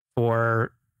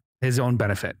for his own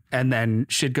benefit, and then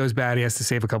shit goes bad. He has to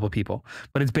save a couple of people,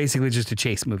 but it's basically just a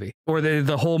chase movie, or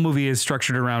the whole movie is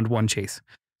structured around one chase.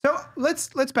 So let's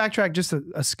backtrack just a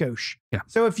skosh. Yeah.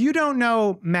 So if you don't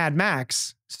know Mad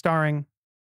Max, starring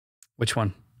which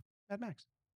one? Mad Max.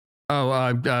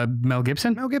 Oh, Mel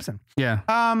Gibson. Mel Gibson. Yeah.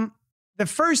 The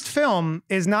first film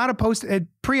is not a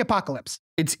pre-apocalypse.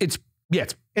 It's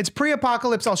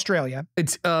pre-apocalypse Australia.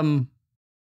 It's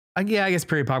I guess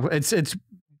pre-apocalypse. It's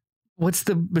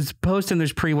post and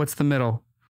there's pre. What's the middle?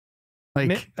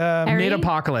 Like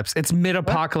mid-apocalypse. It's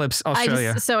mid-apocalypse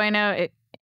Australia. So I know it.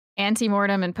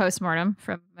 Ante-mortem and post-mortem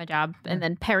from my job, and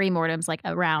then peri-mortem's like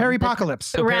around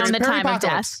peri-apocalypse. Around the time of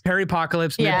death.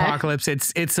 Peri-apocalypse, mid-apocalypse.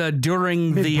 It's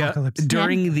during the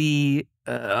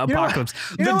apocalypse.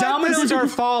 The dominoes are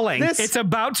falling. It's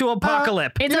about to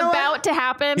apocalypse. It's about to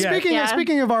happen.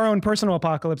 Speaking of our own personal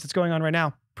apocalypse that's going on right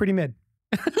now, pretty mid.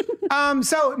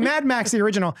 So Mad Max, the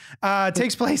original,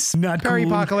 takes place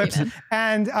peri-apocalypse,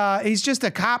 and he's just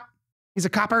a cop. He's a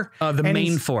copper. The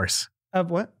main force of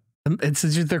what?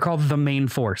 They're called the main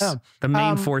force, the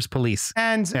main force police.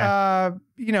 And,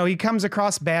 he comes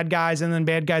across bad guys, and then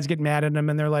bad guys get mad at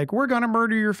him, and they're like, we're going to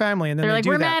murder your family. And then they're like,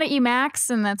 we're mad at you, Max.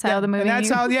 And that's how the movie. And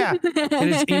that's how, it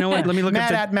is, you know what? Let me look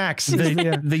mad at Max.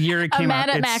 The year it came out.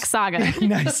 Mad at Max Saga.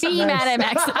 Nice. Mad at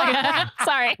Max Saga.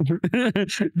 Sorry.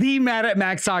 The Mad at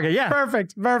Max Saga. Yeah.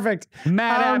 Perfect.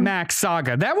 Mad at Max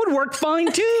Saga. That would work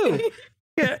fine too.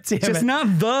 Just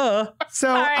not the. So,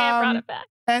 sorry, I brought it back.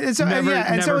 And so,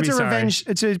 so it's a revenge.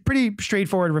 It's a pretty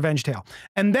straightforward revenge tale.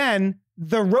 And then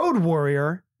the Road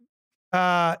Warrior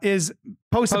is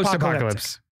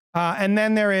post-apocalypse. And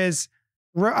then there is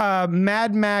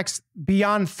Mad Max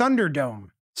Beyond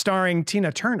Thunderdome, starring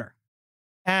Tina Turner.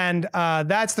 And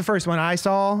that's the first one I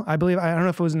saw. I believe, I don't know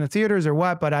if it was in the theaters or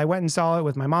what, but I went and saw it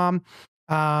with my mom.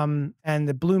 And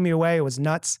it blew me away. It was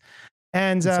nuts.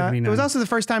 And it was also the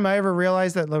first time I ever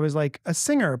realized that there was like a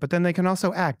singer, but then they can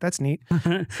also act. That's neat.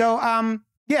 So,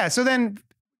 so then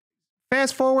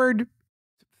fast forward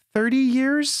 30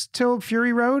 years till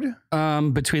Fury Road.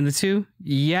 Between the two.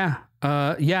 Yeah.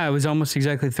 It was almost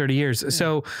exactly 30 years. Yeah.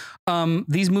 So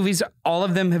these movies, all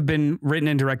of them have been written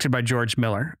and directed by George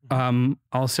Miller,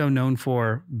 also known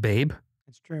for Babe.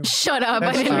 It's true. Shut up.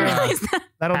 I didn't realize that.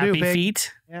 That'll Happy do, Babe.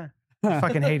 Feet. Yeah. I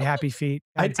fucking hate Happy Feet.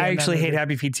 I actually hate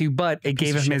Happy Feet too, but it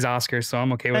gave him his Oscar, so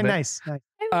I'm okay with it. Nice. I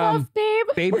love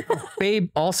Babe. Babe,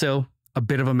 also a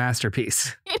bit of a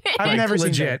masterpiece. I've never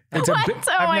seen it. What?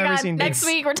 Oh my God. Next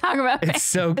week we're talking about Babe.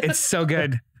 It's so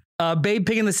good. Babe,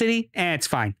 Pig in the City, it's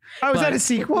fine. Oh, is that a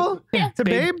sequel to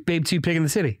Babe? Babe 2, Pig in the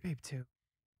City. Babe 2. God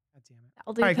damn it.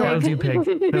 I'll do That'll do Pig.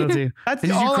 That'll do. That's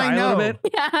all I know. A little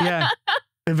bit? Yeah.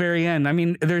 The very end. I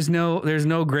mean, there's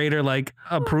no greater like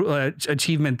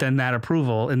achievement than that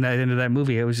approval in that end of that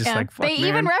movie. It was just like, fuck, they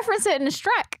even reference it in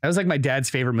Shrek. That was like my dad's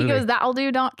favorite movie. He goes, "That'll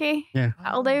do, donkey." Yeah,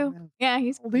 that'll do. Yeah,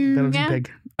 that'll do. That'll do,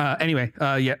 Pig. Anyway,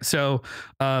 So,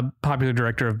 popular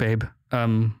director of Babe,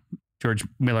 George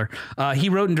Miller.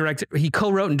 He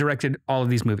co-wrote and directed all of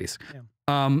these movies.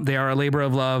 Yeah. They are a labor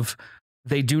of love.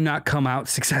 They do not come out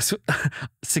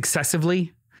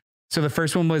successively. So the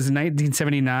first one was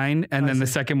 1979, and then the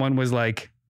second one was like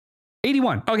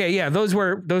 81. Okay, yeah, those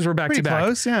were back Pretty to back.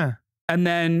 Close, yeah. And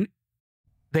then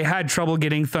they had trouble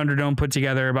getting Thunderdome put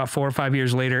together about 4 or 5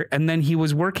 years later, and then he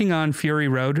was working on Fury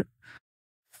Road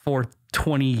for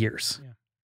 20 years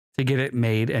to get it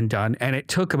made and done, and it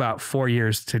took about 4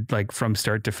 years to like from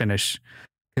start to finish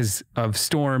because of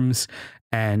storms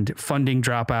and funding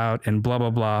dropout and blah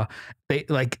blah blah. They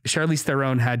like Charlize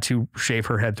Theron had to shave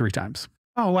her head 3 times.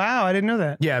 Oh, wow. I didn't know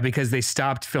that. Yeah, because they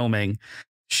stopped filming.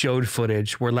 showed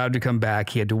footage, were allowed to come back.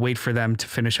 He had to wait for them to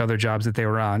finish other jobs that they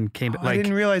were on. I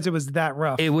didn't realize it was that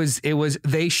rough.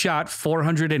 They shot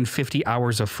 450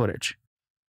 hours of footage,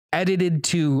 edited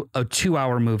to a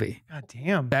 2-hour movie. God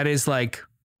damn. That is like,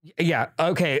 yeah,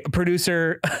 okay.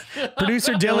 Producer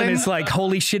Dylan is like,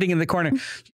 holy shitting in the corner.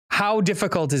 How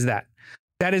difficult is that?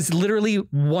 That is literally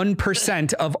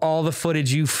 1% of all the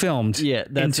footage you filmed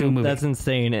into a movie. That's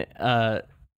insane.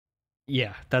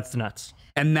 Yeah, that's nuts.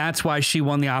 And that's why she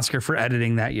won the Oscar for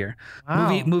editing that year.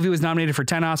 Wow. Movie was nominated for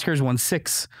 10 Oscars, won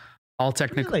 6, all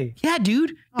technical. Really? Yeah,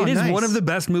 dude. Oh, it is nice. one of the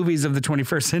best movies of the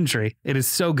 21st century. It is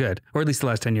so good, or at least the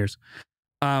last 10 years.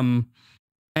 And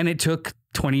it took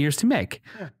 20 years to make.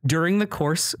 Yeah. During the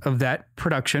course of that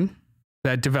production,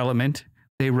 that development,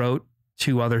 they wrote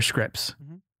 2 other scripts.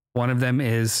 Mm-hmm. One of them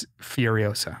is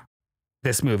Furiosa,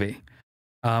 this movie.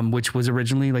 Which was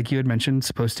originally, like you had mentioned,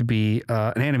 supposed to be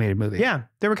an animated movie. Yeah,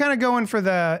 they were kind of going for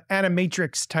the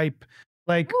animatrix type,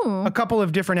 like a couple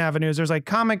of different avenues. There's like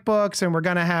comic books, and we're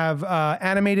going to have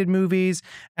animated movies,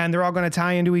 and they're all going to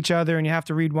tie into each other, and you have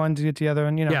to read one to get to the other.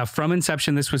 And, you know. Yeah, from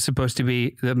inception, this was supposed to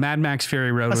be the Mad Max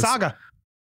Fury Road. A saga.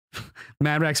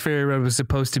 Mad Max Fury Road was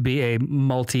supposed to be a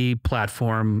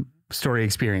multi-platform story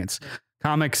experience.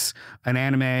 Comics, an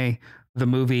anime, the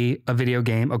movie, a video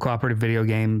game, a cooperative video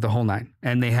game, the whole 9.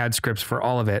 And they had scripts for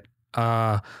all of it.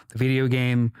 The video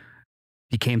game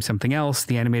became something else.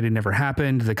 The animated never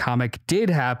happened. The comic did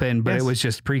happen, but it was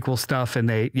just prequel stuff. And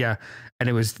and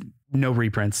it was no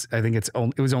reprints. I think it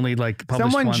was only like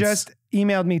published Someone once. just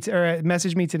emailed me or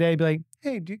messaged me today, be like,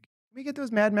 hey, can we get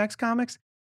those Mad Max comics?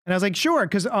 And I was like, sure,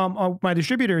 because my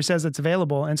distributor says it's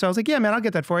available. And so I was like, yeah, man, I'll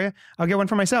get that for you. I'll get one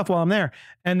for myself while I'm there.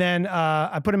 And then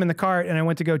I put them in the cart, and I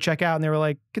went to go check out, and they were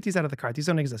like, get these out of the cart. These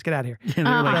don't exist. Get out of here. And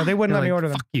they were like, they wouldn't let me order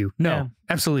them. Fuck you. No,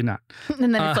 absolutely not.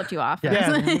 And then it flipped you off.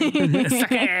 Yeah.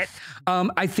 Suck it.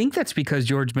 I think that's because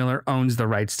George Miller owns the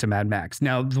rights to Mad Max.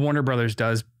 Now, the Warner Brothers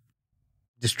does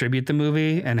distribute the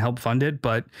movie and help fund it,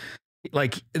 but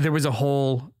like there was a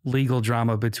whole legal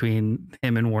drama between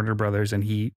him and Warner Brothers, and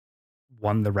he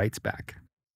won the rights back.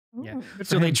 Yeah.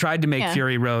 So they tried to make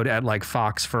Fury Road at like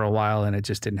Fox for a while, and it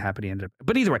just didn't happen. He ended up,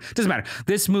 but either way, it doesn't matter.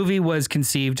 This movie was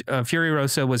conceived,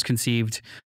 Furiosa was conceived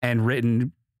and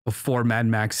written before Mad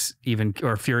Max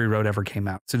or Fury Road ever came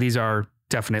out. So these are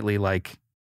definitely like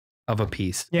of a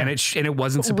piece. Yeah. And it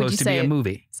wasn't supposed to be a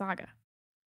movie. Saga.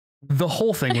 The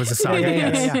whole thing was a saga.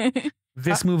 Yes.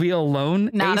 This movie alone,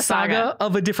 Not a saga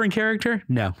of a different character?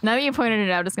 No. Now that you pointed it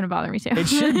out, it's going to bother me too. It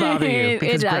should bother you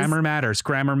because it grammar matters.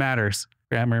 Grammar matters.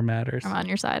 Grammar matters. I'm on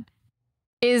your side.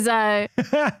 Is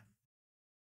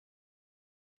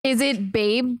it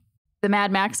Babe, the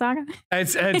Mad Max saga?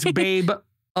 It's Babe,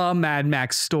 a Mad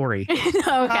Max story.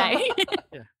 Okay.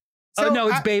 No,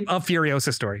 it's Babe, a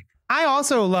Furiosa story. I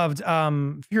also loved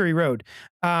Fury Road,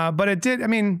 but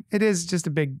it is just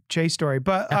a big chase story.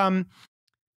 But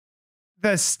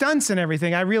the stunts and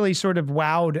everything, I really sort of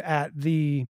wowed at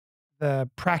the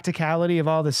practicality of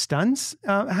all the stunts.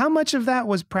 How much of that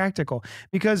was practical?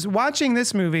 Because watching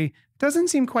this movie doesn't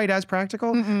seem quite as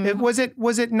practical.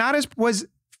 Was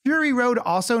Fury Road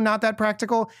also not that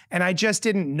practical, and I just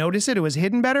didn't notice it? It was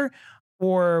hidden better.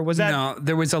 Or was that? No,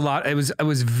 there was a lot. It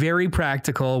was very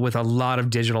practical with a lot of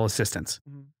digital assistance.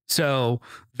 Mm-hmm. So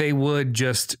they would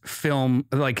just film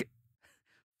like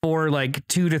for like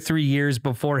 2 to 3 years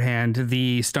beforehand.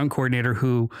 The stunt coordinator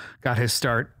who got his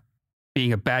start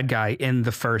being a bad guy in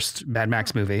the first Mad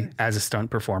Max movie as a stunt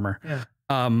performer.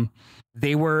 Yeah.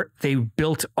 They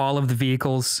built all of the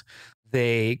vehicles.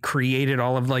 They created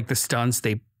all of like the stunts.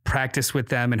 They practiced with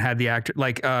them and had the actor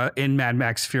in Mad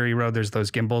Max Fury Road, there's those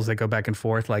gimbals that go back and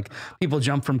forth. Like people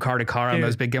jump from car to car on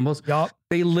those big gimbals. Yup.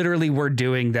 They literally were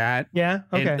doing that. Yeah.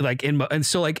 Okay. And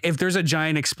so like if there's a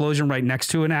giant explosion right next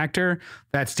to an actor,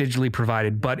 that's digitally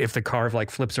provided. But if the car like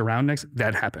flips around next,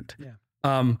 that happened. Yeah.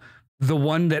 The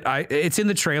one that it's in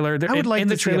the trailer. I would like in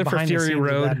to the trailer for Fury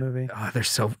Road. That movie. Oh, they're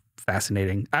so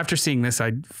fascinating. After seeing this,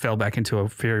 I fell back into a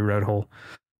Fury Road hole.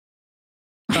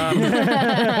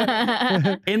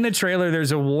 In the trailer,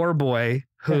 there's a war boy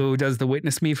who does the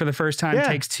witness me for the first time,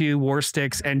 takes 2 war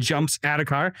sticks and jumps at a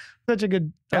car. Such a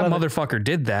good. That motherfucker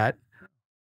did that.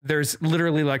 There's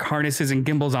literally like harnesses and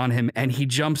gimbals on him, and he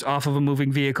jumps off of a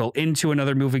moving vehicle into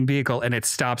another moving vehicle, and it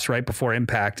stops right before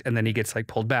impact, and then he gets like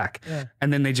pulled back. Yeah.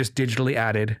 And then they just digitally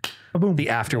added the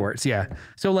afterwards. Yeah.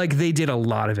 So like they did a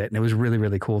lot of it, and it was really,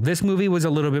 really cool. This movie was a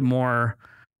little bit more.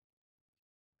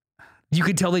 You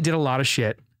could tell they did a lot of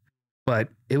shit, but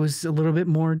it was a little bit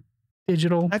more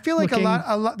digital. I feel like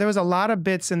there was a lot of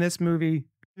bits in this movie,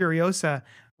 Furiosa,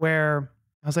 where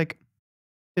I was like,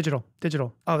 digital.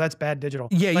 Oh, that's bad digital.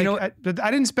 Yeah, like,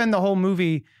 I didn't spend the whole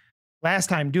movie last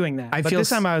time doing that. I But feel this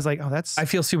time I was like, oh, that's. I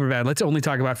feel super bad. Let's only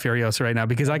talk about Furiosa right now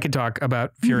because I could talk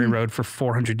about Fury Road for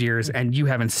 400 years and you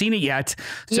haven't seen it yet.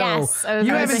 So Yes, I was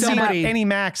you gonna haven't say seen that. any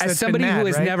Max. as That's somebody been mad, who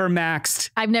has right? never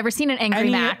maxed I've never seen an angry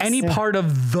Max. any part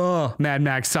of the Mad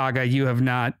Max saga, you have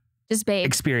not Just Babe.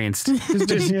 experienced.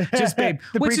 just Babe,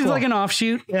 The which is prequel. like an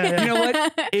offshoot. Yeah. You know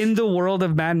what? In the world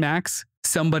of Mad Max,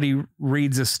 somebody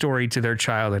reads a story to their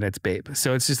child and it's Babe.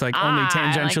 So it's just like only I like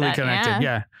tangentially that, connected.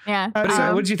 Yeah. Yeah. But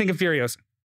so what did you think of Furiosa?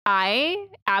 I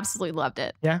absolutely loved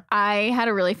it. Yeah. I had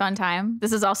a really fun time.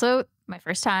 This is also my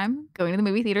first time going to the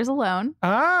movie theaters alone.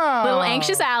 Oh. Little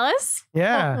anxious Alice.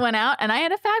 Yeah. Went out and I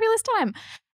had a fabulous time.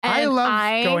 And I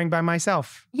love going by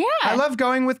myself. Yeah. I love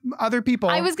going with other people.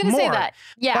 I was going to say more. that.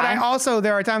 Yeah. But I also,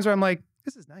 there are times where I'm like,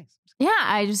 this is nice. yeah.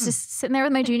 I was just sitting there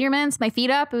with my junior mints, my feet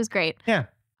up. It was great. Yeah.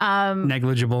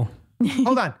 Negligible.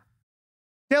 Hold on.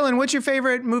 Dylan, what's your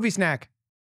favorite movie snack?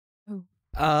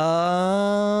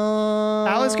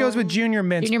 Alice goes with Junior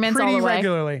Mints, Junior Mints all pretty the way.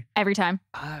 regularly. Every time.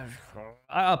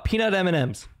 Peanut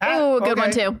M&Ms. Oh, good okay.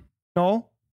 one too.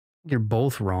 Noel? You're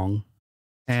both wrong.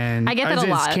 And I get that is a it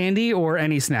lot. candy or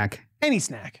any snack? Any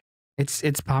snack.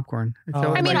 It's popcorn. It's Oh.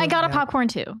 always I mean, like- I got a yeah. popcorn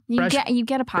too. You Fresh-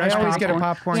 get a popcorn. I always get a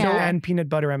popcorn Yeah. and peanut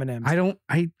butter M&Ms.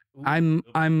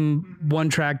 I'm one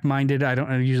track minded.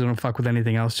 I usually don't fuck with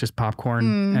anything else, just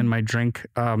popcorn and my drink.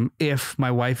 If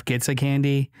my wife gets a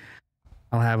candy,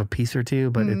 I'll have a piece or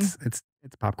two, but it's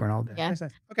popcorn all day. Yeah. Nice.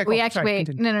 Okay, cool. We actually, Sorry, wait,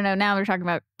 continue. no. Now we're talking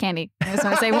about candy. I just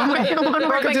want to say one more Welcome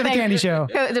quick to the thing. candy show.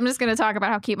 I'm just going to talk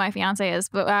about how cute my fiance is.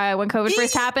 But when COVID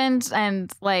first happened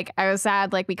and like I was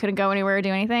sad, like we couldn't go anywhere or do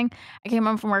anything. I came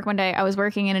home from work one day. I was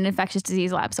working in an infectious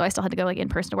disease lab, so I still had to go like in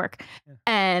person to work. Yeah.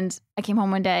 And I came home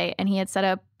one day and he had set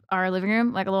up our living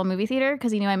room like a little movie theater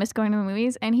because he knew I missed going to the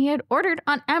movies. And he had ordered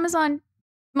on Amazon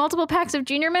multiple packs of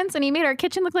Junior Mints and he made our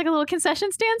kitchen look like a little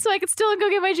concession stand so I could still go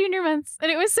get my Junior Mints.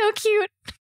 And it was so cute.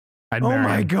 I'd Oh marry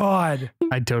my him. God.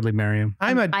 I'd totally marry him.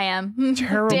 I'm a I am.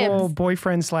 terrible Dibs.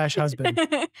 boyfriend / husband.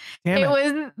 Damn It it.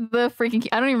 was the freaking.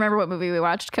 I don't even remember what movie we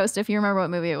watched. Costa, if you remember what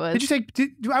movie it was. Did you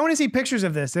take, I want to see pictures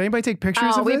of this. Did anybody take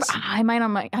pictures of this? I might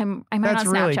on my. I might That's on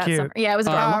really Snapchat. cute. Somewhere. Yeah, it was.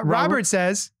 adorable. Robert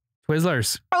says,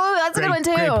 Twizzlers. Oh, that's a good one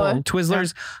too. Great pull.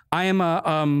 Twizzlers. I am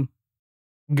a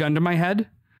gun to my head.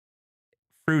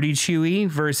 Fruity chewy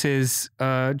versus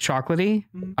chocolatey.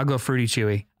 I'll go fruity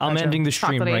chewy. I'm Gotcha. ending the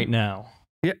stream Chocolatey. right now.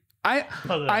 I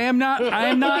am not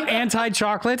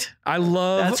anti-chocolate. I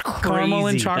love That's caramel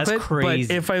and crazy. That's chocolate. crazy.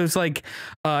 But if I was like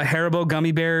Haribo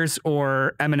gummy bears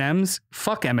or M&Ms,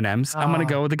 fuck M&Ms. I'm gonna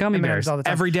go with the gummy M&Ms bears all the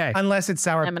time. every day. unless it's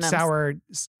sour M&Ms.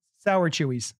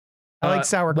 chewies. I like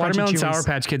sour crunchy Watermelon chewies. Sour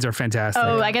Patch Kids are fantastic.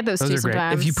 Oh, I get those too are great.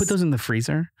 sometimes. If you put those in the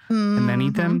freezer and then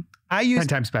eat them, I 10 used,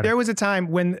 times better. there was a time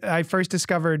when I first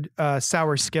discovered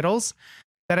sour Skittles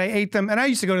that I ate them, and I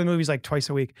used to go to the movies like twice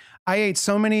a week. I ate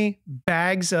so many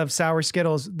bags of sour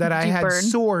Skittles that I you had burn?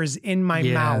 sores in my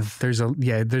mouth. There's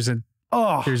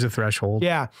Oh, a threshold.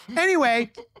 yeah.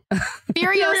 Anyway,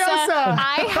 Furiosa.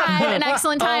 I had an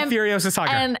excellent time. Furiosa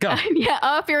Saga. And Go.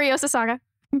 yeah, Furiosa Saga,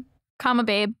 comma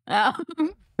Babe.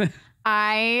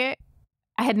 I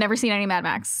had never seen any Mad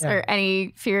Max or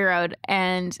any Fury Road,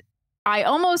 and I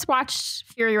almost watched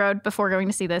Fury Road before going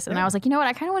to see this, and I was like, you know what?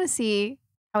 I kind of want to see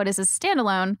how it is as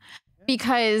standalone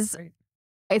because Great.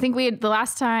 I think we had the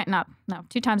last time, no,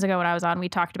 2 times ago when I was on, we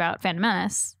talked about Phantom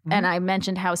Menace, and I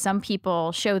mentioned how some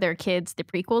people show their kids the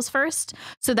prequels first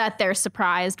so that they're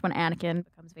surprised when Anakin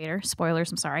becomes Vader. Spoilers,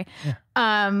 I'm sorry.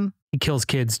 He kills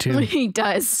kids too. He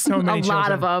does So a many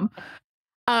lot of children.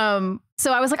 them.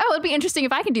 So I was like, oh, it'd be interesting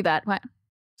if I can do that. What?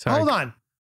 Sorry. hold on.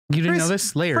 You didn't Chris, know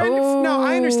this? Layered. friend- no,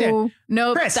 I understand.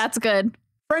 Nope, Chris. that's good.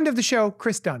 Friend of the show,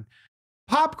 Chris Dunn.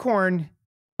 Popcorn,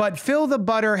 but fill the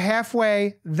butter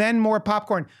halfway, then more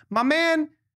popcorn. My man,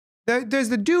 there's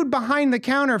the dude behind the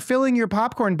counter filling your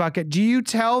popcorn bucket. Do you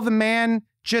tell the man,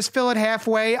 just fill it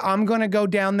halfway? I'm going to go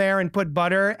down there and put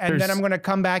butter, and then I'm going to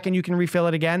come back and you can refill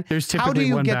it again. There's typically How do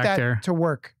you one get back that there. to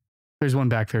work? There's one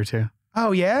back there too.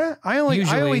 Oh, yeah? I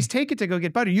Usually- always take it to go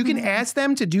get butter. You can ask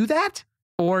them to do that?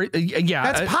 Or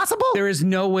yeah, That's possible? There is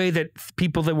no way that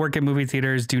people that work at movie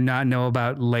theaters do not know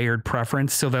about layered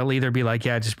preference. So they'll either be like,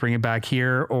 yeah, just bring it back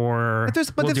here, or But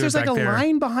we'll if do there's it like back a there.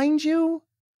 line behind you?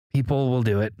 People will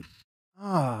do it.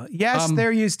 Oh, yes,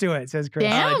 they're used to it, says Chris.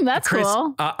 Damn, that's Chris,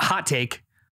 cool. hot take: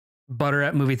 butter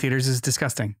at movie theaters is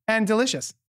disgusting. And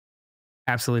delicious.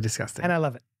 Absolutely disgusting. And I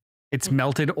love it. It's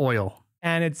melted oil.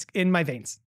 And it's in my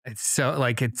veins. It's so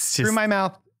like it's just Through my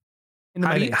mouth. Into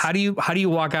my veins. how do you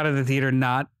walk out of the theater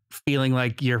not feeling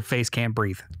like your face can't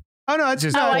breathe? Oh no, it's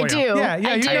just I do. Yeah,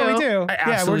 I you do. know we do. I Yeah,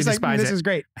 we're absolutely just like, despise this it. is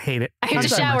great. I hate it. I have Hate to it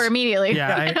so shower much. immediately.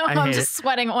 Yeah, I I'm hate just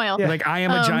sweating oil. Yeah. Like I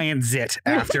am a giant zit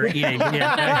after eating.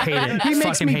 Yeah, I hate it. He makes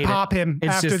Fucking me hate pop him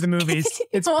It's after just- the movies.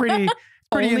 It's pretty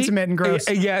Only- intimate and gross.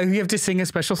 Yeah, you have to sing a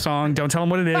special song. Don't tell them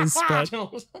what it is, but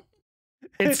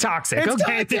it's toxic. It's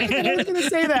Okay. toxic. I was gonna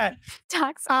say that.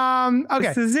 Toxic. Okay.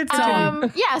 This is it.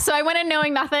 song. Yeah, so I went in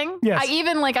knowing nothing. Yes.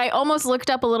 I almost looked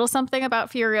up a little something about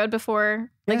Fury Road before,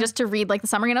 like Yeah. just to read like the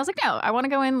summary, and I was like, no, I want to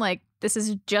go in like this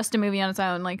is just a movie on its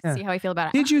own, like Yeah. see how I feel about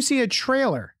it. Did you see a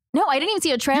trailer? No, I didn't even see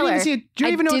a You trailer. didn't see it. Do you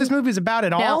I even know what this didn't- movie is about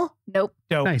at No, all? nope.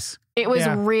 Dope. Nice. It was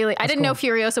Yeah, really. I that's didn't know cool.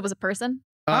 Furiosa was a person.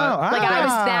 Like Like I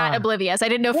was that oblivious. I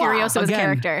didn't know Wow. Furiosa was a Again,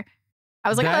 character. I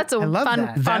was like, oh, that- that's a I love fun,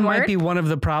 that. fun That might word. be one of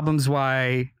the problems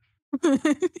why.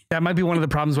 That might be one of the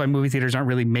problems why movie theaters aren't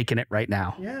really making it right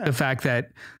now. Yeah. The fact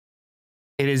that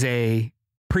it is a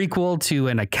prequel to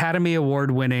an Academy Award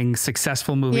winning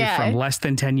successful movie Yeah. from less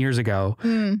than 10 years ago.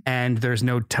 Mm. And there's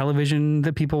no television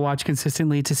that people watch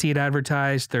consistently to see it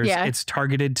advertised. Yeah. It's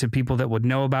targeted to people that would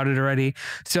know about it already.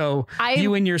 So I-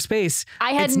 you in your space,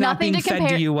 I had it's not nothing being to fed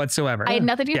compare. to you whatsoever. I had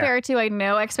nothing to Yeah. compare it to. I had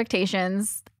no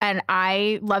expectations, and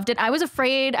I loved it. I was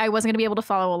afraid I wasn't going to be able to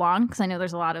follow along because I know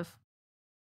there's a lot of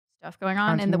stuff going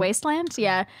on in the Content. Wasteland.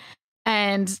 Yeah,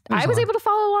 and There's I a was lot. able to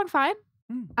follow along fine.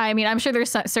 Hmm. I mean, I'm sure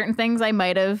there's certain things I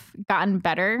might have gotten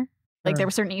better. Like Sure. there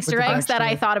were certain Easter the eggs that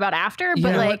I backstory. thought about after, You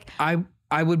but know what? like,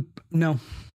 I would, no.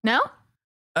 no.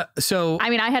 So I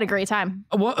mean, I had a great time.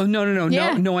 well, no,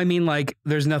 Yeah. no. I mean, like,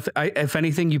 there's nothing. If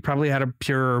anything, you probably had a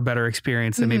purer or better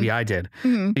experience than maybe I did,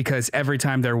 Mhm. because every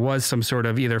time there was some sort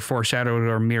of either foreshadowed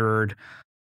or mirrored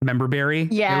member berry,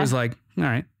 Yeah. it was like, all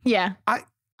right, Yeah.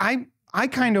 I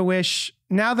kind of wish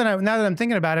now that I'm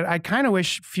thinking about it, I kind of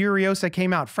wish Furiosa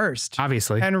came out first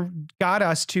obviously, and got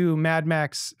us to Mad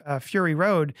Max Fury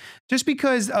Road, just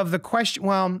because of the question.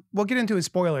 Well, we'll get into his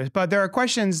spoilers, but there are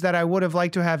questions that I would have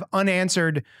liked to have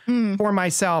unanswered Mm. for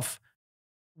myself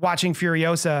watching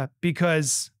Furiosa,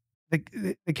 because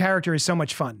the character is so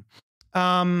much fun.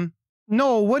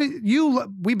 Noel, what did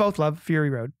you? We both love Fury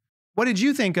Road. What did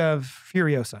you think of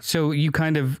Furiosa? so you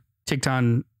kind of ticked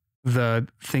on the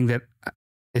thing that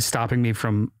is stopping me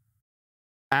from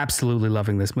absolutely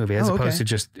loving this movie, as Oh, okay. opposed to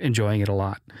just enjoying it a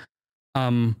lot.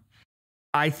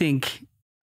 I think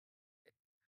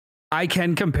I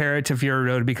can compare it to Fury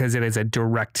Road because it is a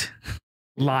direct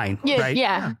line, Yeah. right?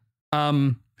 Yeah.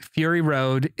 Fury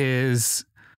Road is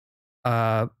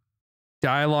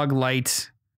dialogue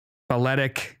light,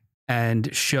 balletic,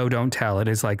 and show don't tell. It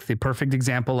is like the perfect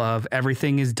example of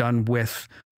everything is done with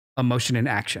emotion and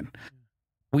action.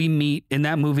 We meet in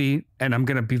that movie, and I'm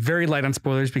going to be very light on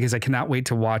spoilers because I cannot wait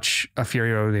to watch a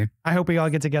Fury Road. I hope we all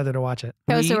get together to watch it.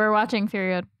 Oh, so we're watching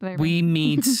Fury Road. There We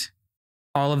meet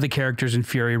all of the characters in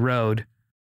Fury Road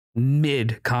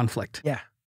mid conflict. Yeah.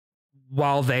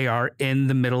 While they are in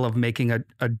the middle of making a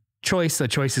choice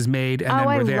is made, and then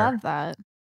we're there. love that.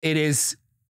 It is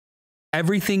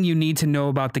everything you need to know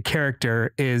about the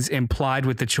character is implied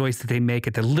with the choice that they make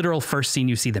at the literal first scene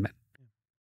you see them in.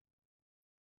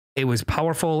 It was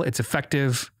powerful. It's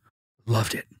effective.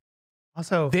 Loved it.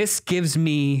 Also, This gives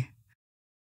me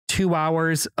 2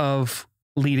 hours of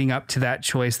leading up to that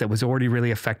choice that was already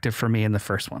really effective for me in the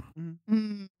first one.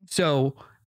 Mm. So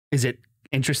is it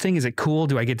interesting? Is it cool?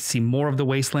 Do I get to see more of the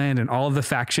Wasteland and all of the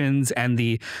factions and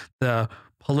the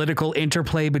political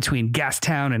interplay between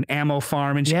Gastown and Ammo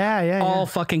Farm and shit? yeah. All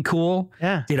fucking cool.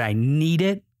 Yeah. Did I need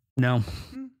it? No.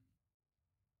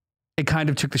 It kind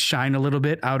of took the shine a little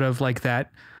bit out of like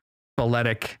that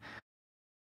balletic,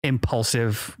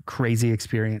 impulsive, crazy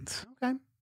experience. Okay.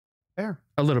 Fair.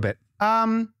 A little bit.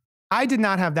 I did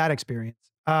not have that experience.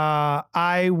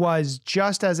 I was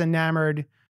just as enamored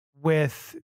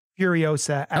with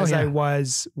Furiosa as I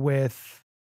was with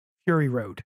Fury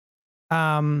Road.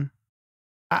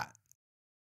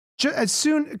 As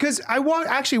soon, because I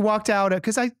actually walked out,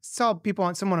 because I saw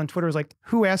someone on Twitter was like,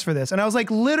 "Who asked for this?" And I was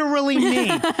like, literally me.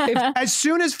 As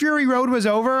soon as Fury Road was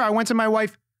over, I went to my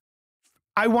wife.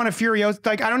 I want a Furiosa.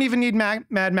 Like, I don't even need Mad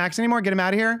Max anymore. Get him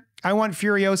out of here. I want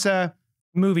Furiosa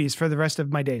movies for the rest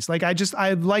of my days. Like,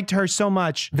 I liked her so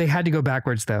much. They had to go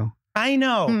backwards though. I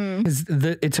know. Mm. 'Cause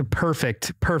it's a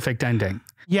perfect ending.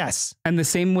 Yes. And the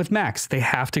same with Max. They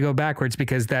have to go backwards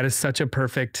because that is such a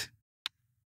perfect.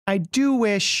 I do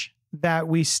wish that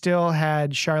we still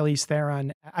had Charlize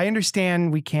Theron. I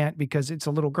understand we can't because it's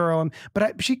a little girl,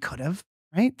 but she could have,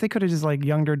 right? They could have just like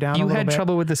younged her down a You little had bit.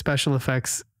 trouble with the special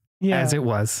effects as it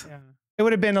was. Yeah. It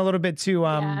would have been a little bit too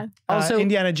Yeah. Also,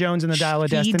 Indiana Jones and the Dial of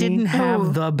He Destiny. didn't have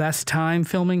Ooh. the best time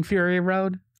filming Fury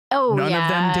Road. Oh, None yeah.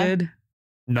 of them did.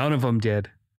 None of them did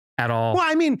at all. Well,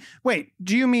 I mean, wait,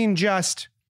 do you mean just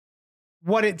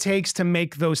what it takes to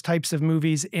make those types of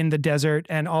movies in the desert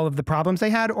and all of the problems they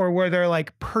had, or were there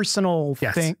like personal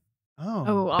things?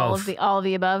 Oh, all of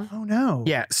the above. Oh no.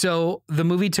 Yeah. So the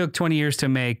movie took 20 years to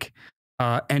make,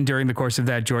 and during the course of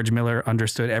that, George Miller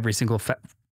understood every single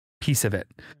piece of it.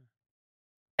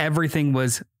 Everything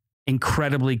was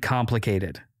incredibly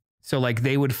complicated. So like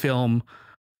they would film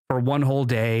for one whole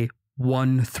day,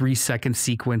 1 3-second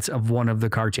sequence of one of the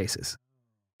car chases.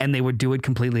 And they would do it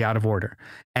completely out of order.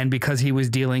 And because he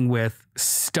was dealing with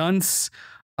stunts,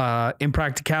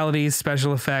 impracticalities,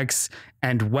 special effects,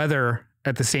 and weather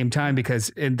at the same time,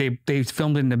 because they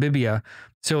filmed in Namibia.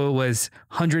 So it was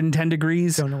 110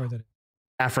 degrees. Don't know where that is.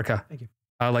 Africa. Thank you.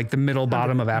 Like the middle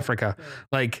bottom of Africa.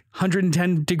 Like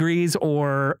 110 degrees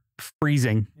or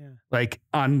freezing, like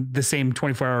on the same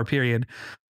 24-hour period.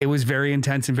 It was very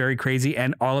intense and very crazy.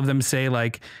 And all of them say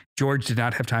like George did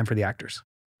not have time for the actors.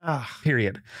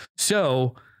 Period.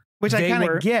 So, which I kind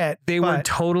of get. They were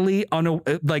totally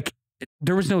like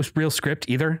there was no real script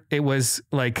either. It was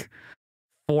like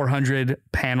 400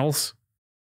 panels.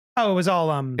 Oh, it was all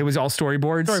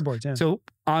storyboards. Storyboards, yeah. So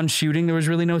on shooting, there was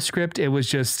really no script. It was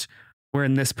just we're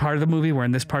in this part of the movie. We're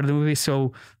in this part of the movie.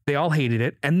 So they all hated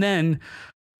it. And then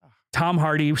Tom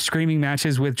Hardy screaming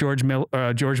matches with George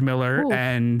Miller Ooh.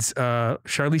 and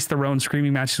Charlize Theron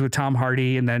screaming matches with Tom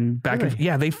Hardy, and then back and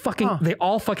they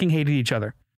all fucking hated each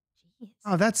other.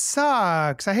 Oh, that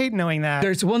sucks. I hate knowing that.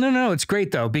 No, it's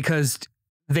great though, because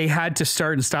they had to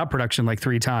start and stop production like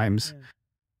 3 times.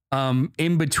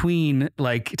 In between,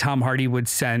 like Tom Hardy would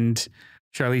send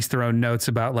Charlize Theron notes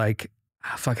about like,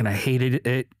 fucking, I hated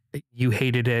it. You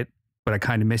hated it, but I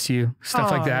kind of miss you. Stuff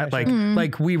like that.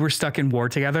 Like we were stuck in war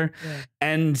together. Yeah.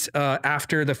 And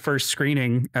after the first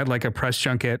screening at like a press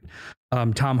junket,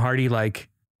 Tom Hardy like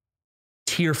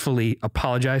tearfully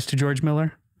apologized to George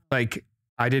Miller. Like,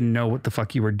 I didn't know what the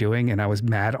fuck you were doing, and I was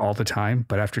mad all the time.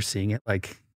 But after seeing it,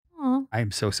 like, I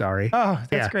am so sorry. Oh,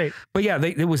 that's great. But yeah,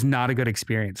 it was not a good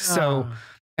experience. So,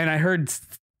 and I heard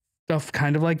stuff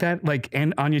kind of like that. Like,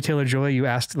 and Anya Taylor-Joy, you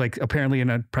asked, like, apparently in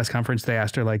a press conference, they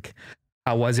asked her, like,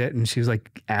 how was it? And she was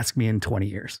like, ask me in 20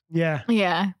 years. Yeah.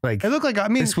 Yeah. Like, it looked like, I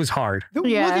mean, this was hard.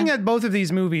 Looking at both of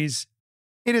these movies,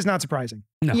 it is not surprising.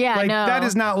 No. Yeah. Like, no. that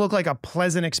does not look like a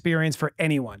pleasant experience for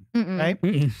anyone. Right?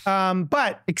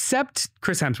 But except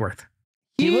Chris Hemsworth.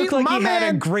 He looked like he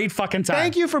had a great fucking time.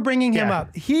 Thank you for bringing him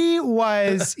up. He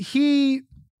was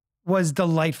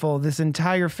delightful this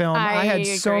entire film. I had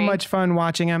so much fun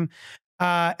watching him.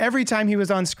 Every time he was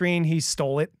on screen, he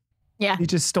stole it. Yeah. He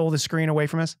just stole the screen away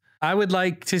from us. I would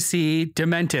like to see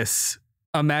Dementus,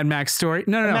 a Mad Max story.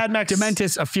 No. Mad Max.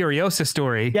 Dementus, a Furiosa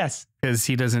story. Yes. Because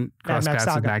he doesn't cross paths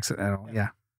with Max at all. Yeah.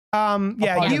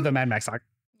 The Mad Max Saga.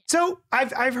 So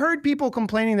I've heard people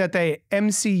complaining that they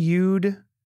MCU'd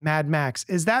Mad Max.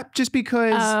 Is that just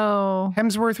because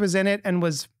Hemsworth was in it and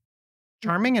was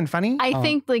charming and funny? I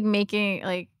think like making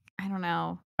like, I don't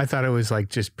know. I thought it was like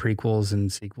just prequels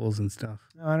and sequels and stuff.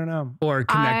 No, I don't know. Or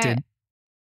connected.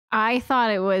 I thought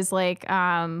it was like,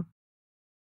 God,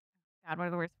 what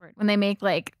are the words for it? When they make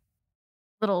like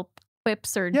little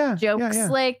quips or jokes,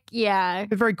 like,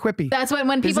 it's very quippy. That's what,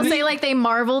 when people say like they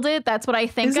marveled it, that's what I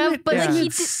think of. But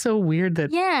it's so weird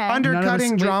that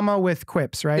undercutting drama with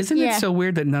quips, right? Isn't it so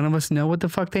weird that none of us know what the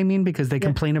fuck they mean because they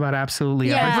complain about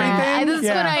absolutely everything? That's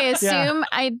what I assume.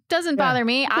 It doesn't bother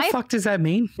me. What the fuck does that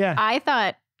mean? Yeah, I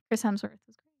thought Chris Hemsworth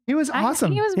was great. He was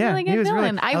awesome. He was really good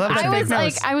villain.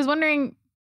 Really, I was wondering.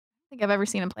 I think I've ever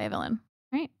seen him play a villain,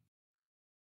 right?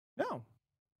 No,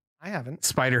 I haven't.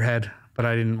 Spiderhead, but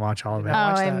I didn't watch all of it.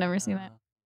 I've never seen that.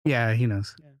 Yeah, he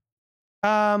knows.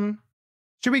 Yeah.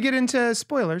 Should we get into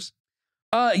spoilers?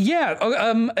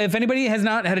 If anybody has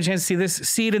not had a chance to see this,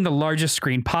 see it in the largest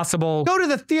screen possible. Go to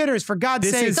the theaters, for God's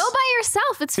sake. Go by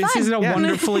yourself. It's fun. This is a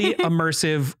wonderfully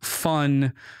immersive,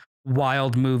 fun,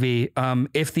 wild movie.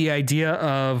 If the idea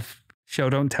of show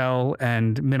don't tell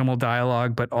and minimal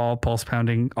dialogue, but all pulse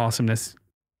pounding awesomeness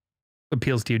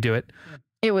appeals to you, do it.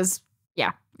 It was,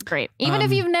 great. Even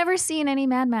if you've never seen any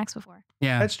Mad Max before.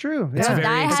 Yeah, that's true. It's very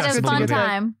I had a fun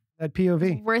time. That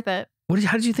POV. It's worth it.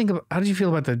 How did you feel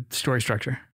about the story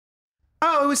structure?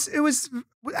 Oh, it was.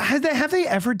 Have they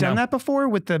ever done that before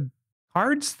with the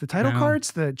cards, the title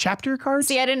cards, the chapter cards?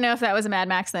 See, I didn't know if that was a Mad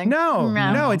Max thing.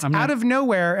 No, it's out of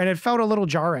nowhere, and it felt a little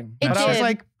jarring. But I was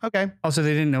like, okay. Also,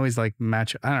 they didn't always like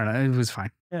match. I don't know. It was fine.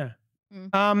 Yeah.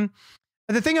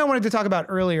 The thing I wanted to talk about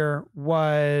earlier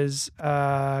was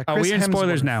we're in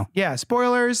spoilers now. Yeah,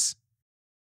 spoilers.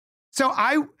 So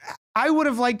I would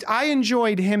have liked. I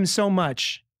enjoyed him so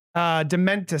much.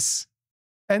 Dementus,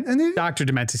 and Dr.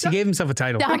 Dementus. He gave himself a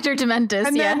title. Dr. Dementus.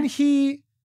 And then he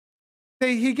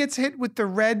gets hit with the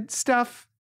red stuff,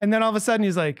 And then all of a sudden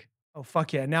he's like, oh,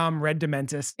 fuck yeah. Now I'm Red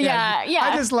Dementus. Yeah.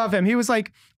 I just love him. He was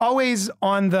like always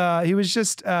he was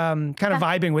just kind of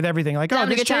vibing with everything. Like, oh,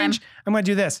 this change, I'm going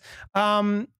to do this.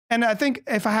 And I think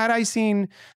if I seen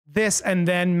this and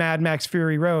then Mad Max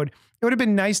Fury Road, it would have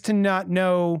been nice to not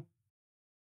know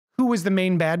who was the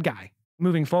main bad guy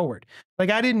moving forward. Like,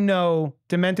 I didn't know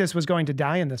Dementus was going to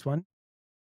die in this one.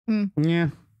 Yeah.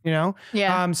 You know?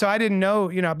 Yeah. So I didn't know,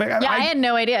 you know, but I had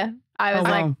no idea. I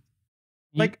was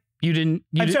you didn't.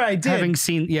 I'm sorry, I did. Having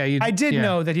seen, I did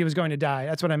know that he was going to die.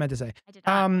 That's what I meant to say. I did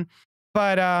not.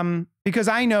 But because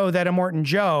I know that Immortan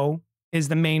Joe is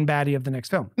the main baddie of the next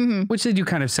film. Which they do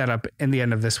kind of set up in the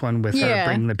end of this one with her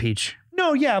bringing the peach.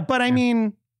 No, yeah, but I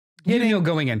mean, you know,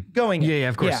 going in. Yeah,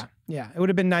 of course. Yeah. It would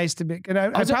have been nice to be. And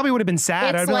I probably would have been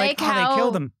sad. I'd be like, oh, they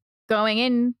killed him. Going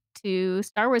into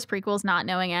Star Wars prequels, not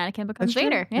knowing Anakin becomes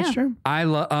Vader. Yeah, that's true. I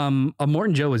love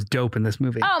Immortan Joe was dope in this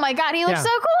movie. Oh my god, he looks so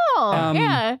cool.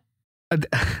 Yeah.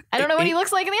 I don't know what he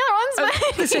looks like in the other ones,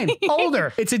 but the same.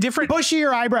 Older. It's a different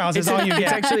bushier eyebrows is all you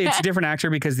get. It's a different actor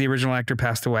because the original actor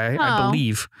passed away, I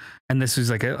believe, and this was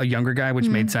like a younger guy, which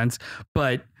made sense.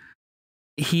 But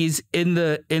he's in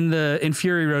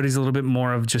Fury Road. He's a little bit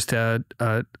more of just a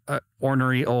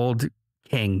ornery old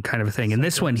king kind of a thing. In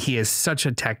this one, he is such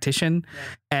a tactician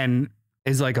and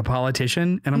is like a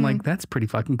politician, and I'm like, that's pretty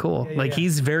fucking cool.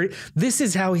 He's very. This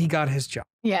is how he got his job.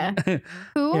 Yeah.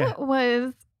 Who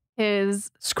was his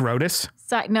Scrotus?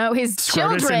 No, his Scrotus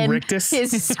children. And Rictus.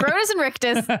 His Scrotus and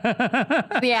Rictus.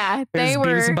 Yeah, they were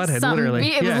Beavis and Butthead,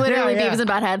 literally. It was literally Beavis and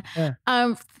Butthead.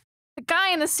 Yeah. The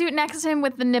guy in the suit next to him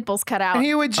with the nipples cut out. And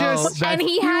he would just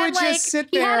he had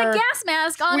a gas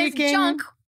mask on his junk,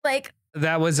 like.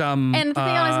 That was and the thing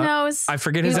on his nose. I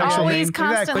forget his actual name.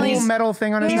 Constantly, that cool metal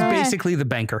thing on his nose. He's basically the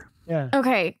banker. Yeah.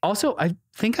 Okay. Also, I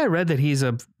think I read that he's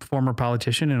a former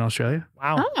politician in Australia.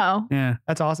 Wow. Oh. Yeah.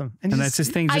 That's awesome. And that's his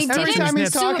thing. Just every time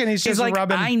he's talking, he's just like,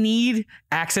 rubbing. I need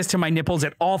access to my nipples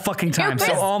at all fucking times.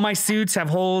 So all my suits have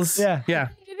holes. Yeah. Yeah.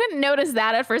 You didn't notice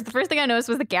that at first. The first thing I noticed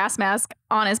was the gas mask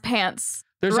on his pants.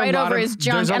 There's right over his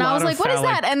junk. And I was like, what is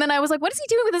that? And then I was like, what is he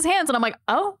doing with his hands? And I'm like,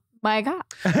 oh my God.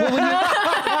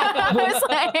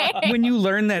 When you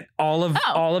learn that all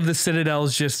of the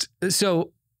Citadels just,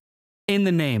 so in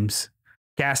the names,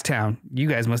 Gas Town, you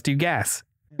guys must do gas.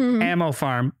 Ammo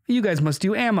Farm, you guys must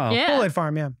do ammo. Yeah. Bullet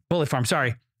Farm, yeah. Bullet Farm,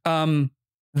 sorry. The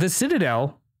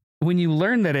Citadel, when you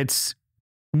learn that it's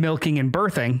milking and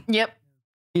birthing, yep,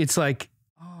 it's like,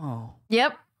 oh,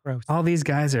 yep, gross. All these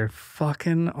guys are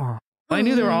fucking awful. I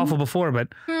knew they were awful before, but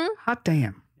hot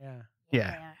damn.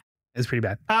 Yeah. It's pretty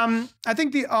bad. I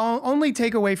think the only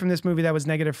takeaway from this movie that was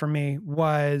negative for me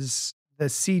was the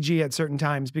CG at certain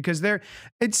times, because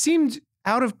it seemed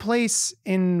out of place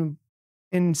in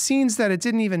scenes that it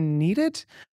didn't even need it.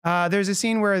 There's a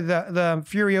scene where the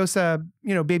Furiosa,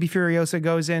 baby Furiosa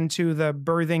goes into the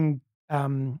birthing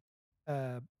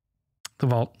the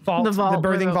vault, the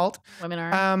birthing vault. Women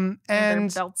are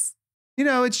and belts.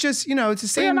 It's just, it's the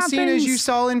same scene as you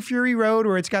saw in Fury Road,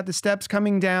 where it's got the steps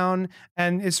coming down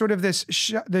and it's sort of this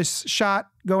shot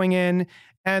going in,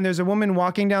 and there's a woman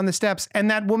walking down the steps, and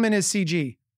that woman is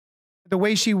CG. The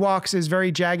way she walks is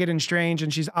very jagged and strange,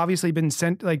 and she's obviously been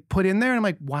put in there. And I'm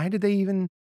like, why did they you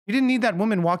didn't need that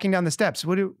woman walking down the steps.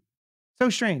 So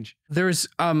strange. There's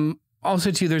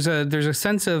also too, there's a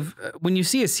sense of when you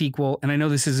see a sequel, and I know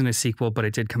this isn't a sequel, but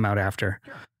it did come out after.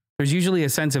 There's usually a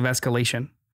sense of escalation.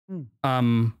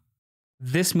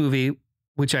 This movie,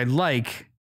 which I like,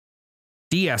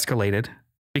 de-escalated,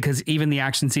 because even the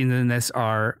action scenes in this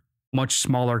are much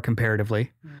smaller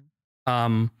comparatively.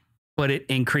 But it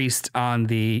increased on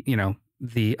the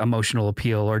emotional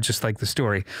appeal, or just like the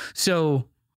story. So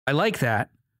I like that,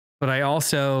 but I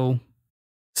also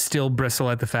still bristle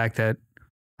at the fact that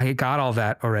I got all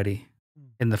that already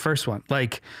in the first one.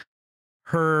 Like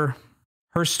her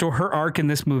arc in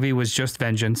this movie was just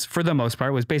vengeance. For the most part,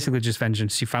 it was basically just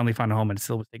vengeance. She finally found a home and it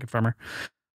still was taken from her.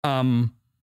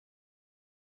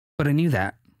 But I knew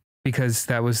that, because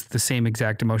that was the same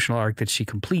exact emotional arc that she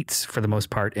completes for the most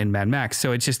part in Mad Max.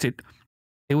 So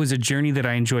it was a journey that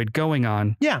I enjoyed going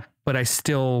on. Yeah. But I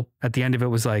still, at the end of it,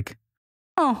 was like,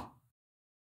 oh,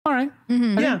 all right.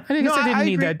 Yeah. I didn't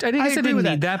need that. I didn't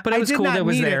need that, but it was cool that it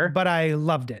was there. But I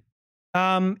loved it.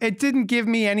 It didn't give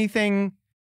me anything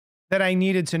that I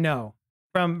needed to know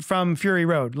from Fury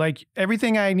Road. Like,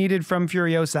 everything I needed from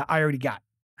Furiosa, I already got.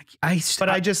 I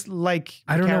just like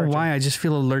I don't know why. I just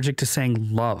feel allergic to saying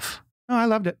love. Oh, I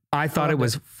loved it. I thought it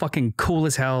was fucking cool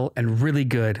as hell and really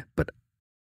good, but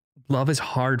love is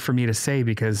hard for me to say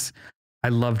because I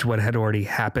loved what had already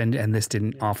happened, and this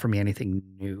didn't offer me anything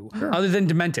new other than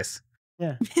Dementus.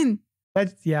 Yeah.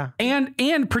 That's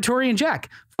And Praetorian Jack,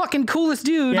 fucking coolest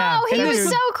dude. Yeah. Oh, he was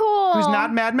so cool. Who's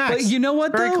not Mad Max? But you know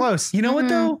what? Very though? close. You know what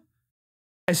though?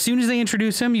 As soon as they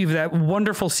introduce him, you have that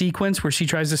wonderful sequence where she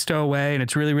tries to stow away, and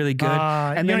it's really, really good.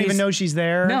 And you don't even know she's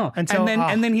there. No, until,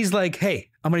 and then he's like, "Hey,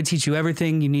 I'm going to teach you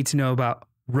everything you need to know about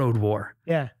road war."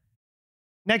 Yeah.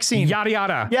 Next scene. Yada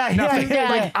yada. Yeah.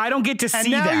 Like I don't get to see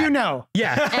now that. you know.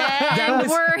 Yeah. And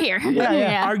we're here.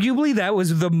 Yeah. Arguably, that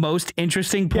was the most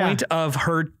interesting point of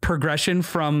her progression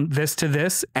from this to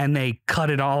this, and they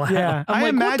cut it all out. Yeah. I'm I like,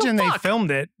 imagine what the they fuck?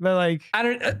 filmed it, but like, I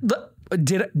don't.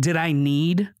 Did I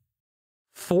need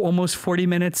almost 40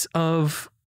 minutes of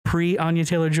pre Anya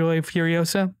Taylor-Joy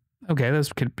Furiosa? Okay,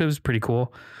 that was pretty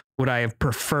cool. Would I have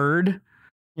preferred?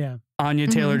 Yeah. Anya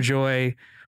Taylor-Joy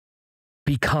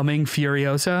becoming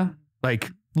Furiosa, like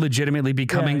legitimately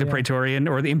becoming the Praetorian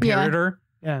or the Imperator.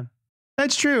 Yeah,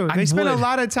 that's true. I They spent a would.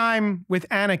 lot of time with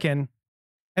Anakin,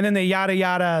 and then they yada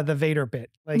yada the Vader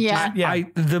bit. Like,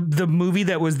 The movie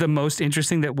that was the most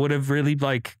interesting that would have really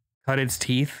like cut its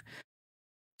teeth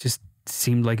just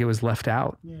seemed like it was left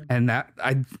out. Yeah. And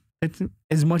it's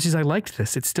as much as I liked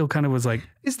this, it still kind of was like,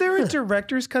 is there a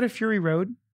director's cut of Fury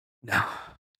Road? no.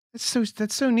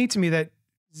 That's so neat to me that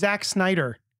Zack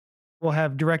Snyder will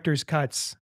have director's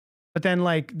cuts, but then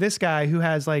like this guy who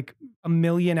has like 1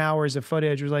 million hours of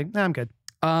footage was like, nah, I'm good.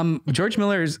 George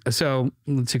Miller's, so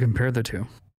to compare the two,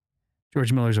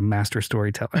 George Miller's a master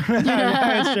storyteller.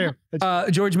 That's true.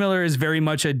 George Miller is very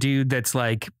much a dude that's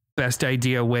like best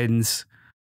idea wins,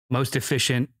 most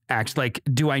efficient act. Like,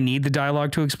 do I need the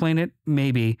dialogue to explain it?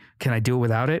 Maybe. Can I do it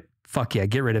without it? Fuck yeah,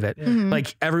 get rid of it. Yeah.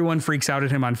 Like everyone freaks out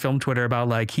at him on film Twitter about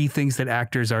like, he thinks that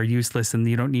actors are useless and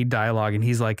you don't need dialogue. And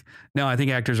he's like, no, I think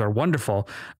actors are wonderful.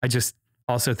 I just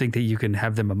also think that you can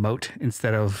have them emote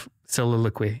instead of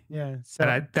soliloquy. Yeah.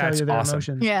 That's awesome.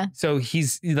 Emotions. Yeah. So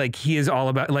he's like, he is all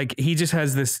about, like, he just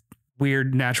has this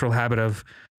weird natural habit of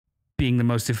being the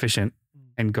most efficient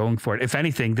and going for it. If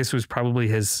anything, this was probably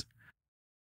his,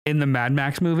 in the Mad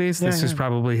Max movies, this was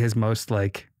probably his most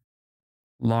like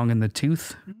long in the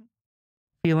tooth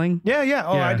feeling. Yeah.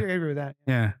 Oh, Yeah. I do agree with that.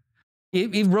 Yeah.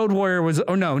 Road Warrior was,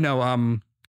 Beyond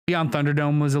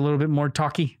Thunderdome was a little bit more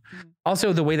talky.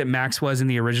 Also, the way that Max was in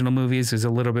the original movies is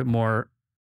a little bit more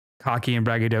cocky and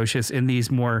braggadocious. In these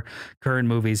more current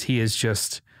movies, he is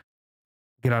just,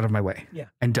 get out of my way. Yeah.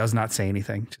 And does not say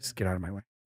anything. Just get out of my way.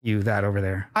 You, that over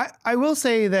there. I will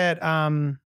say that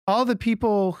all the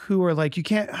people who were like, you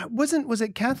can't, was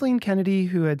it Kathleen Kennedy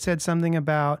who had said something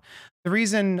about the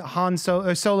reason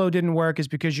Solo didn't work is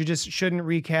because you just shouldn't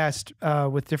recast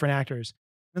with different actors.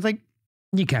 It's like,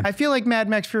 you can. I feel like Mad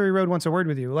Max Fury Road wants a word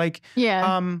with you. Like, you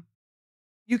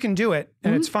can do it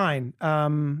and it's fine.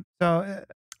 People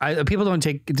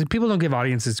don't give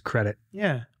audiences credit.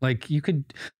 Yeah. Like you could,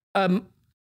 another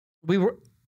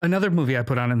movie I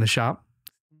put on in the shop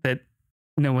that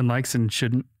no one likes and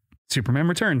shouldn't, Superman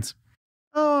Returns.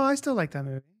 Oh, I still like that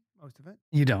movie. Most of it.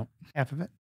 You don't. Half of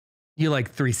it. You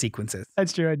like 3 sequences.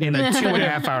 That's true. I do. In a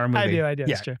 2.5 hour movie. I do. Yeah,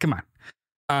 That's true. come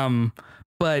on.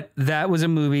 But that was a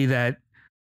movie that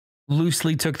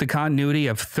loosely took the continuity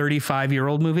of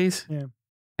 35-year-old movies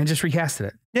and just recasted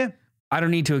it. Yeah. I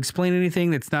don't need to explain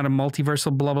anything. That's not a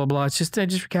multiversal blah, blah, blah. It's just, I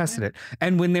just recasted it.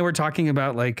 And when they were talking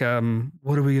about like,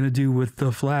 what are we going to do with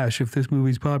The Flash if this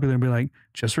movie's popular? And be like,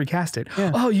 just recast it.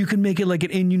 Yeah. Oh, you can make it like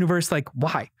an in-universe. Like,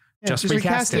 why? Yeah, just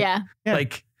recast it. Yeah.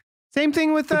 Like, same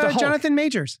thing with Jonathan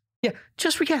Majors. Yeah,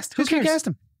 just recast. Who Just cares? recast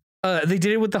him. They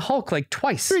did it with the Hulk like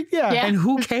twice. Yeah. And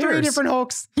who cares? 3 different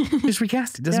Hulks. Just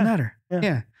recast it. Doesn't matter.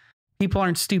 Yeah. People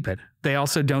aren't stupid. They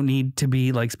also don't need to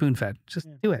be like spoon-fed. Just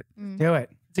do it. Do it.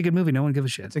 It's a good movie. No one gives a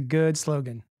shit. It's a good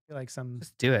slogan. I feel like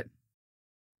Just do it.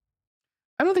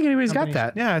 I don't think anybody's got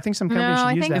that. Yeah, I think some companies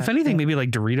should use that. If anything, maybe like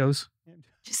Doritos.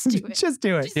 Just do it. Just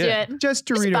do it. Just do it. Just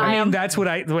Just Doritos. buy I mean, 'em. that's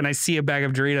what when I see a bag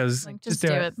of Doritos, Like, Just just do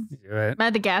do it. do it. I'm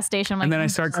at the gas station. I'm like, And then I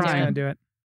start just do I'm crying. gonna do it.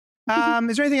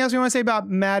 Is there anything else we want to say about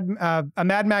a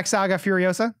Mad Max Saga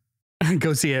Furiosa?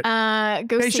 Go see it. Go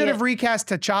They see should it. have recast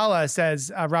T'Challa,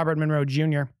 says Robert Monroe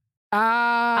Jr.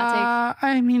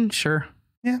 I mean, sure.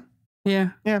 Yeah.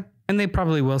 And they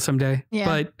probably will someday. Yeah.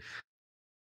 But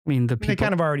I mean, the people They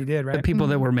kind of already did, right? the people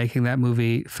that were making that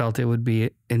movie felt it would be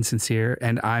insincere,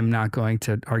 and I'm not going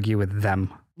to argue with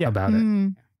them about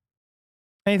it.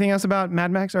 Anything else about Mad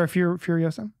Max or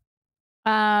Furiosa?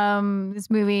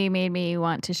 This movie made me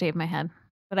want to shave my head,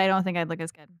 but I don't think I'd look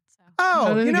as good. So.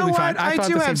 Oh, I think you know it'll be what? fine. I I thought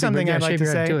do the same have thing, something but yeah, I'd like shave to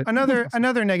your head, do say. it.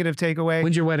 Another negative takeaway.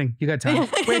 When's your wedding? You got time.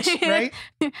 Which, right?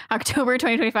 October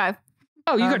 2025.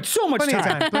 Oh, you got so much Plenty of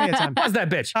time. Plenty of time. How's that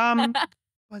bitch?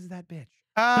 What's that bitch?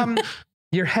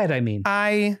 Your head, I mean.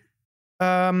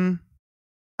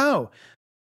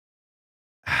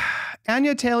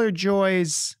 Anya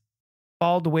Taylor-Joy's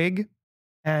bald wig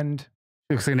and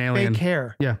looks like an alien. fake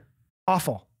hair. Yeah.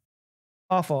 Awful.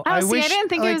 Awful. Oh, I didn't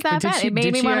think it was that bad. It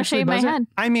made me want to shave my head.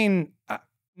 I mean,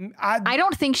 I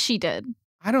don't think she did.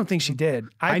 I don't think she did.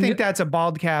 I think that's a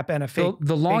bald cap and a fake.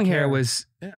 The long hair was.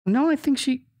 No, I think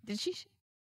she. Did she?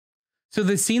 So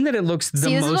the scene that it looks the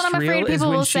most real is when this is what I'm afraid people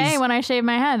will say when I shave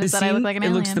my head. Is that I look like an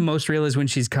alien. It looks the most real is when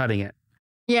she's cutting it.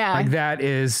 Yeah. Like that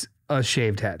is a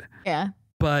shaved head. Yeah.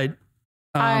 But.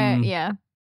 Yeah.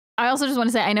 I also just want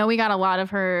to say, I know we got a lot of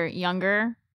her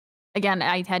younger. Again,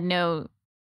 I had no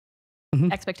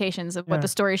expectations of what the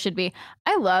story should be.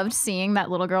 I loved seeing that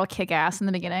little girl kick ass in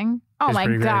the beginning. Oh my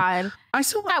God.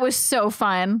 That was so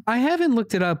fun. I haven't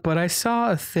looked it up, but I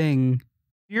saw a thing.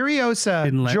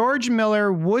 Furiosa. George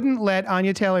Miller wouldn't let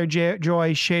Anya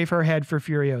Taylor-Joy shave her head for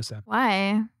Furiosa.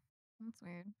 Why? That's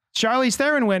weird. Charlize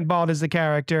Theron went bald as the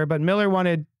character, but Miller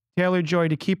wanted Taylor-Joy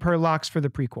to keep her locks for the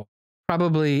prequel.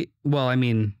 Probably, well, I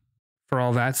mean, for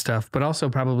all that stuff, but also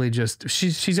probably just,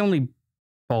 she's only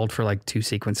bald for like 2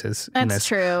 sequences. That's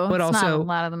true. But it's also, not a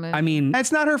lot of the movie. I mean,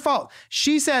 that's not her fault.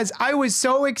 She says, I was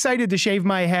so excited to shave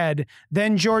my head.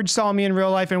 Then George saw me in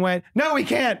real life and went, no, we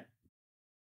can't.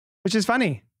 Which is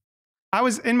funny.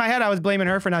 In my head, I was blaming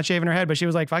her for not shaving her head, but she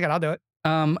was like, fuck it, I'll do it.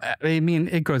 I mean,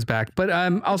 it grows back, but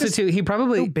also too, he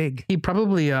probably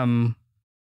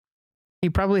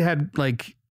had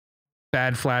like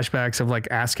bad flashbacks of like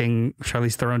asking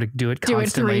Charlize Theron to do it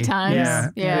constantly. 3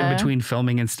 times. Yeah. In between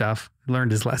filming and stuff.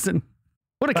 Learned his lesson.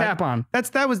 Put a cap on.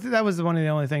 That was one of the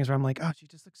only things where I'm like, oh, she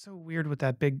just looks so weird with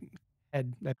that big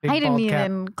head, that big I didn't bald cap.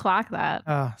 even clock that.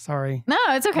 Oh, sorry. No,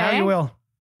 it's okay. Now you will.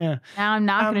 Yeah. Now I'm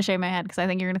not going to shave my head because I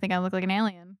think you're going to think I look like an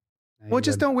alien. Well,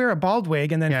 just don't wear a bald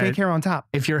wig and then fake hair on top.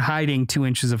 If you're hiding 2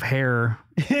 inches of hair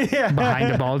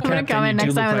behind a bald cap, then you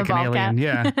do look like an alien.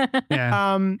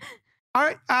 Yeah. All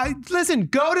right, listen,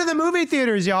 go to the movie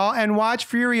theaters, y'all, and watch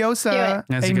Furiosa,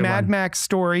 a Mad Max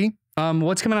story.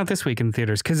 What's coming out this week in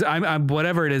theaters? Because I'm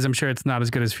whatever it is, I'm sure it's not as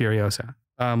good as Furiosa.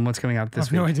 What's coming out this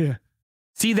week? No idea.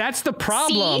 See, that's the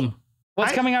problem.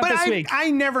 What's coming out this week?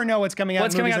 I never know what's coming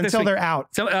out in movies until they're out.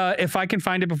 So if I can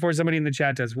find it before somebody in the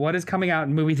chat does, what is coming out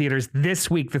in movie theaters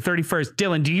this week, the 31st?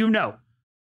 Dylan, do you know?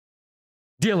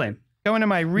 Dylan. Going to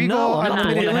my Regal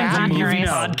Unlimited movie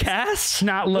podcast.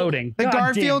 Not loading. The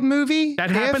Garfield movie? That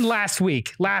happened last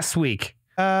week. May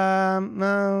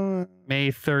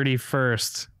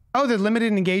 31st. Oh, the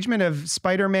limited engagement of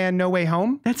Spider-Man No Way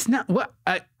Home? That's not what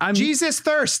I'm. Jesus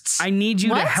Thirsts. I need you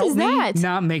to help me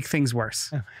not make things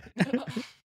worse.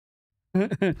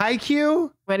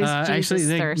 IQ? What is Jesus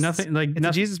Thirsts? Nothing like it's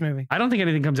a Jesus movie. I don't think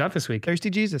anything comes out this week. Thirsty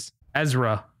Jesus.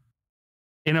 Ezra.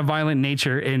 In a violent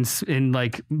nature in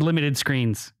like limited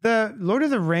screens. The Lord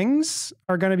of the Rings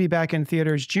are going to be back in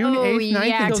theaters June 8th, 9th,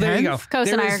 and 10th. There you go.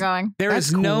 Coast and I are going. There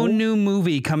is no new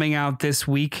movie coming out this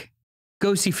week.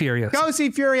 Go see Furiosa. Go see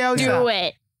Furiosa. Do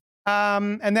it.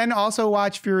 And then also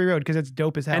watch Fury Road because it's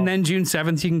dope as hell. And then June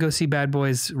 7th, you can go see Bad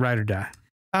Boys Ride or Die.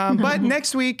 But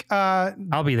next week,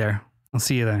 I'll be there. I'll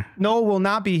see you there. Noel will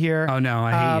not be here. Oh no,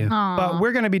 I hate you. But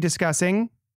we're going to be discussing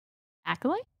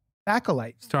Acolyte?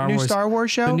 New Star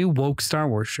Wars show. The new woke Star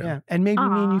Wars show. Yeah, and maybe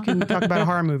me and you can talk about a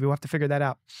horror movie. We'll have to figure that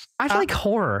out. I like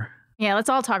horror. Yeah, let's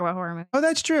all talk about horror movies. Oh,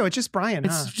 that's true. It's just Brian.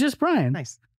 It's just Brian.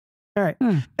 Nice. All right.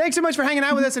 Thanks so much for hanging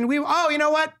out with us. And you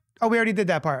know what? Oh, we already did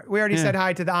that part. We already said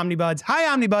hi to the Omnibuds. Hi,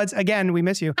 Omnibuds. Again, we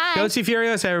miss you. Hi. Go see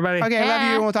Furiosa, everybody. Okay, love you.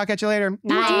 And we'll talk at you later.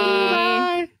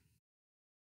 Bye.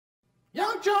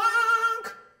 YUNKJunk!